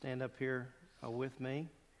stand up here with me.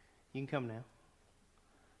 You can come now.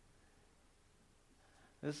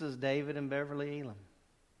 This is David and Beverly Elam.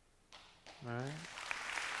 All right.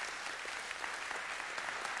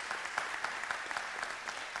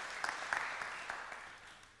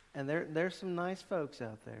 And there's some nice folks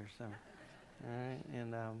out there. So, all right.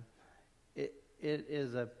 And it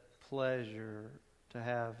is a pleasure to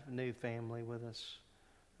have new family with us.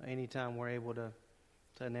 Anytime we're able to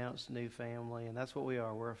announce new family, and that's what we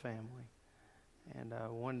are. We're a family. And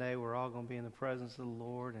one day we're all going to be in the presence of the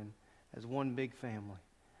Lord and as one big family.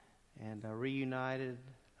 And reunited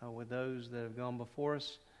with those that have gone before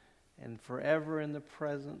us and forever in the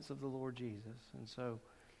presence of the Lord Jesus. And so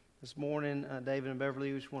this morning, David and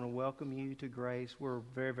Beverly, we just want to welcome you to Grace. We're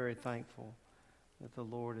very, very thankful that the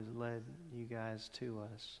Lord has led you guys to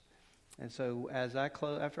us. And so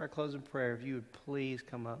after I close in prayer, if you would please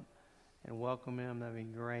come up and welcome him, that'd be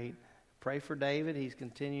great. Pray for David. He's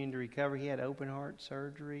continuing to recover. He had open heart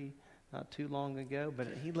surgery not too long ago, but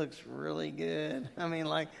he looks really good. I mean,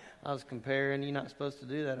 like, I was comparing, you're not supposed to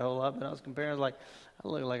do that a whole lot, but I was comparing, I was like, I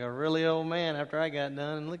look like a really old man after I got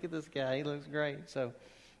done, and look at this guy. He looks great. So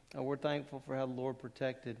we're thankful for how the Lord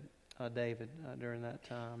protected David during that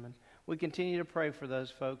time. And we continue to pray for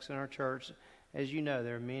those folks in our church. As you know,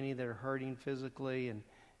 there are many that are hurting physically, and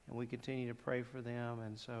we continue to pray for them.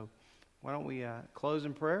 And so why don't we close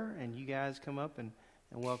in prayer, and you guys come up and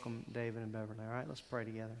welcome David and Beverly. All right, let's pray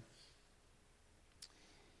together.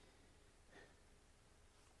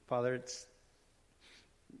 Father, it's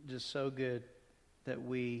just so good that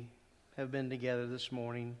we have been together this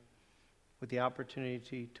morning with the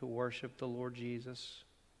opportunity to worship the Lord Jesus.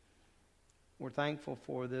 We're thankful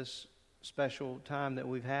for this special time that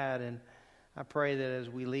we've had, and I pray that as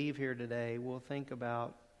we leave here today, we'll think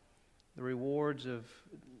about the rewards of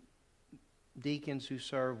deacons who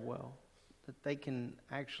serve well, that they can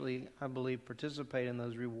actually, I believe, participate in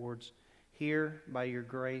those rewards here by your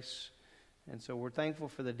grace. And so we're thankful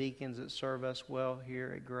for the deacons that serve us well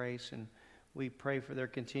here at Grace, and we pray for their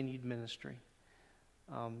continued ministry.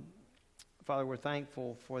 Father, we're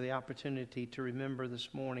thankful for the opportunity to remember this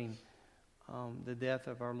morning the death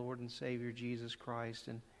of our Lord and Savior, Jesus Christ.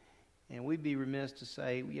 And we'd be remiss to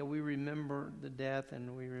say, yeah, we remember the death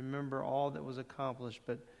and we remember all that was accomplished,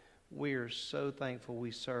 but we are so thankful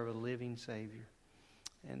we serve a living Savior.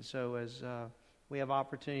 And so as we have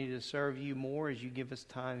opportunity to serve you more as you give us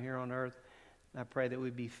time here on earth, I pray that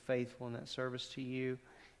we'd be faithful in that service to you.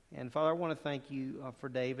 And Father, I want to thank you for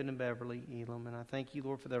David and Beverly Elam, and I thank you,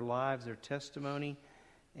 Lord, for their lives, their testimony.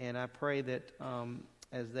 And I pray that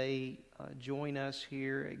as they join us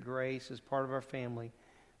here at Grace as part of our family,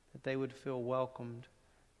 that they would feel welcomed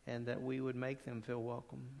and that we would make them feel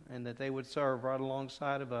welcome and that they would serve right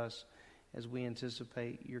alongside of us as we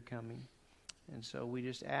anticipate your coming. And so we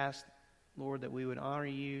just ask, Lord, that we would honor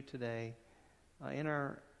you today in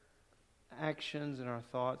our actions and our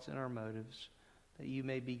thoughts and our motives, that you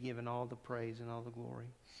may be given all the praise and all the glory.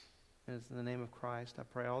 And it's in the name of Christ I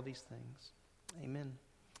pray all these things. Amen.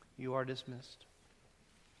 You are dismissed.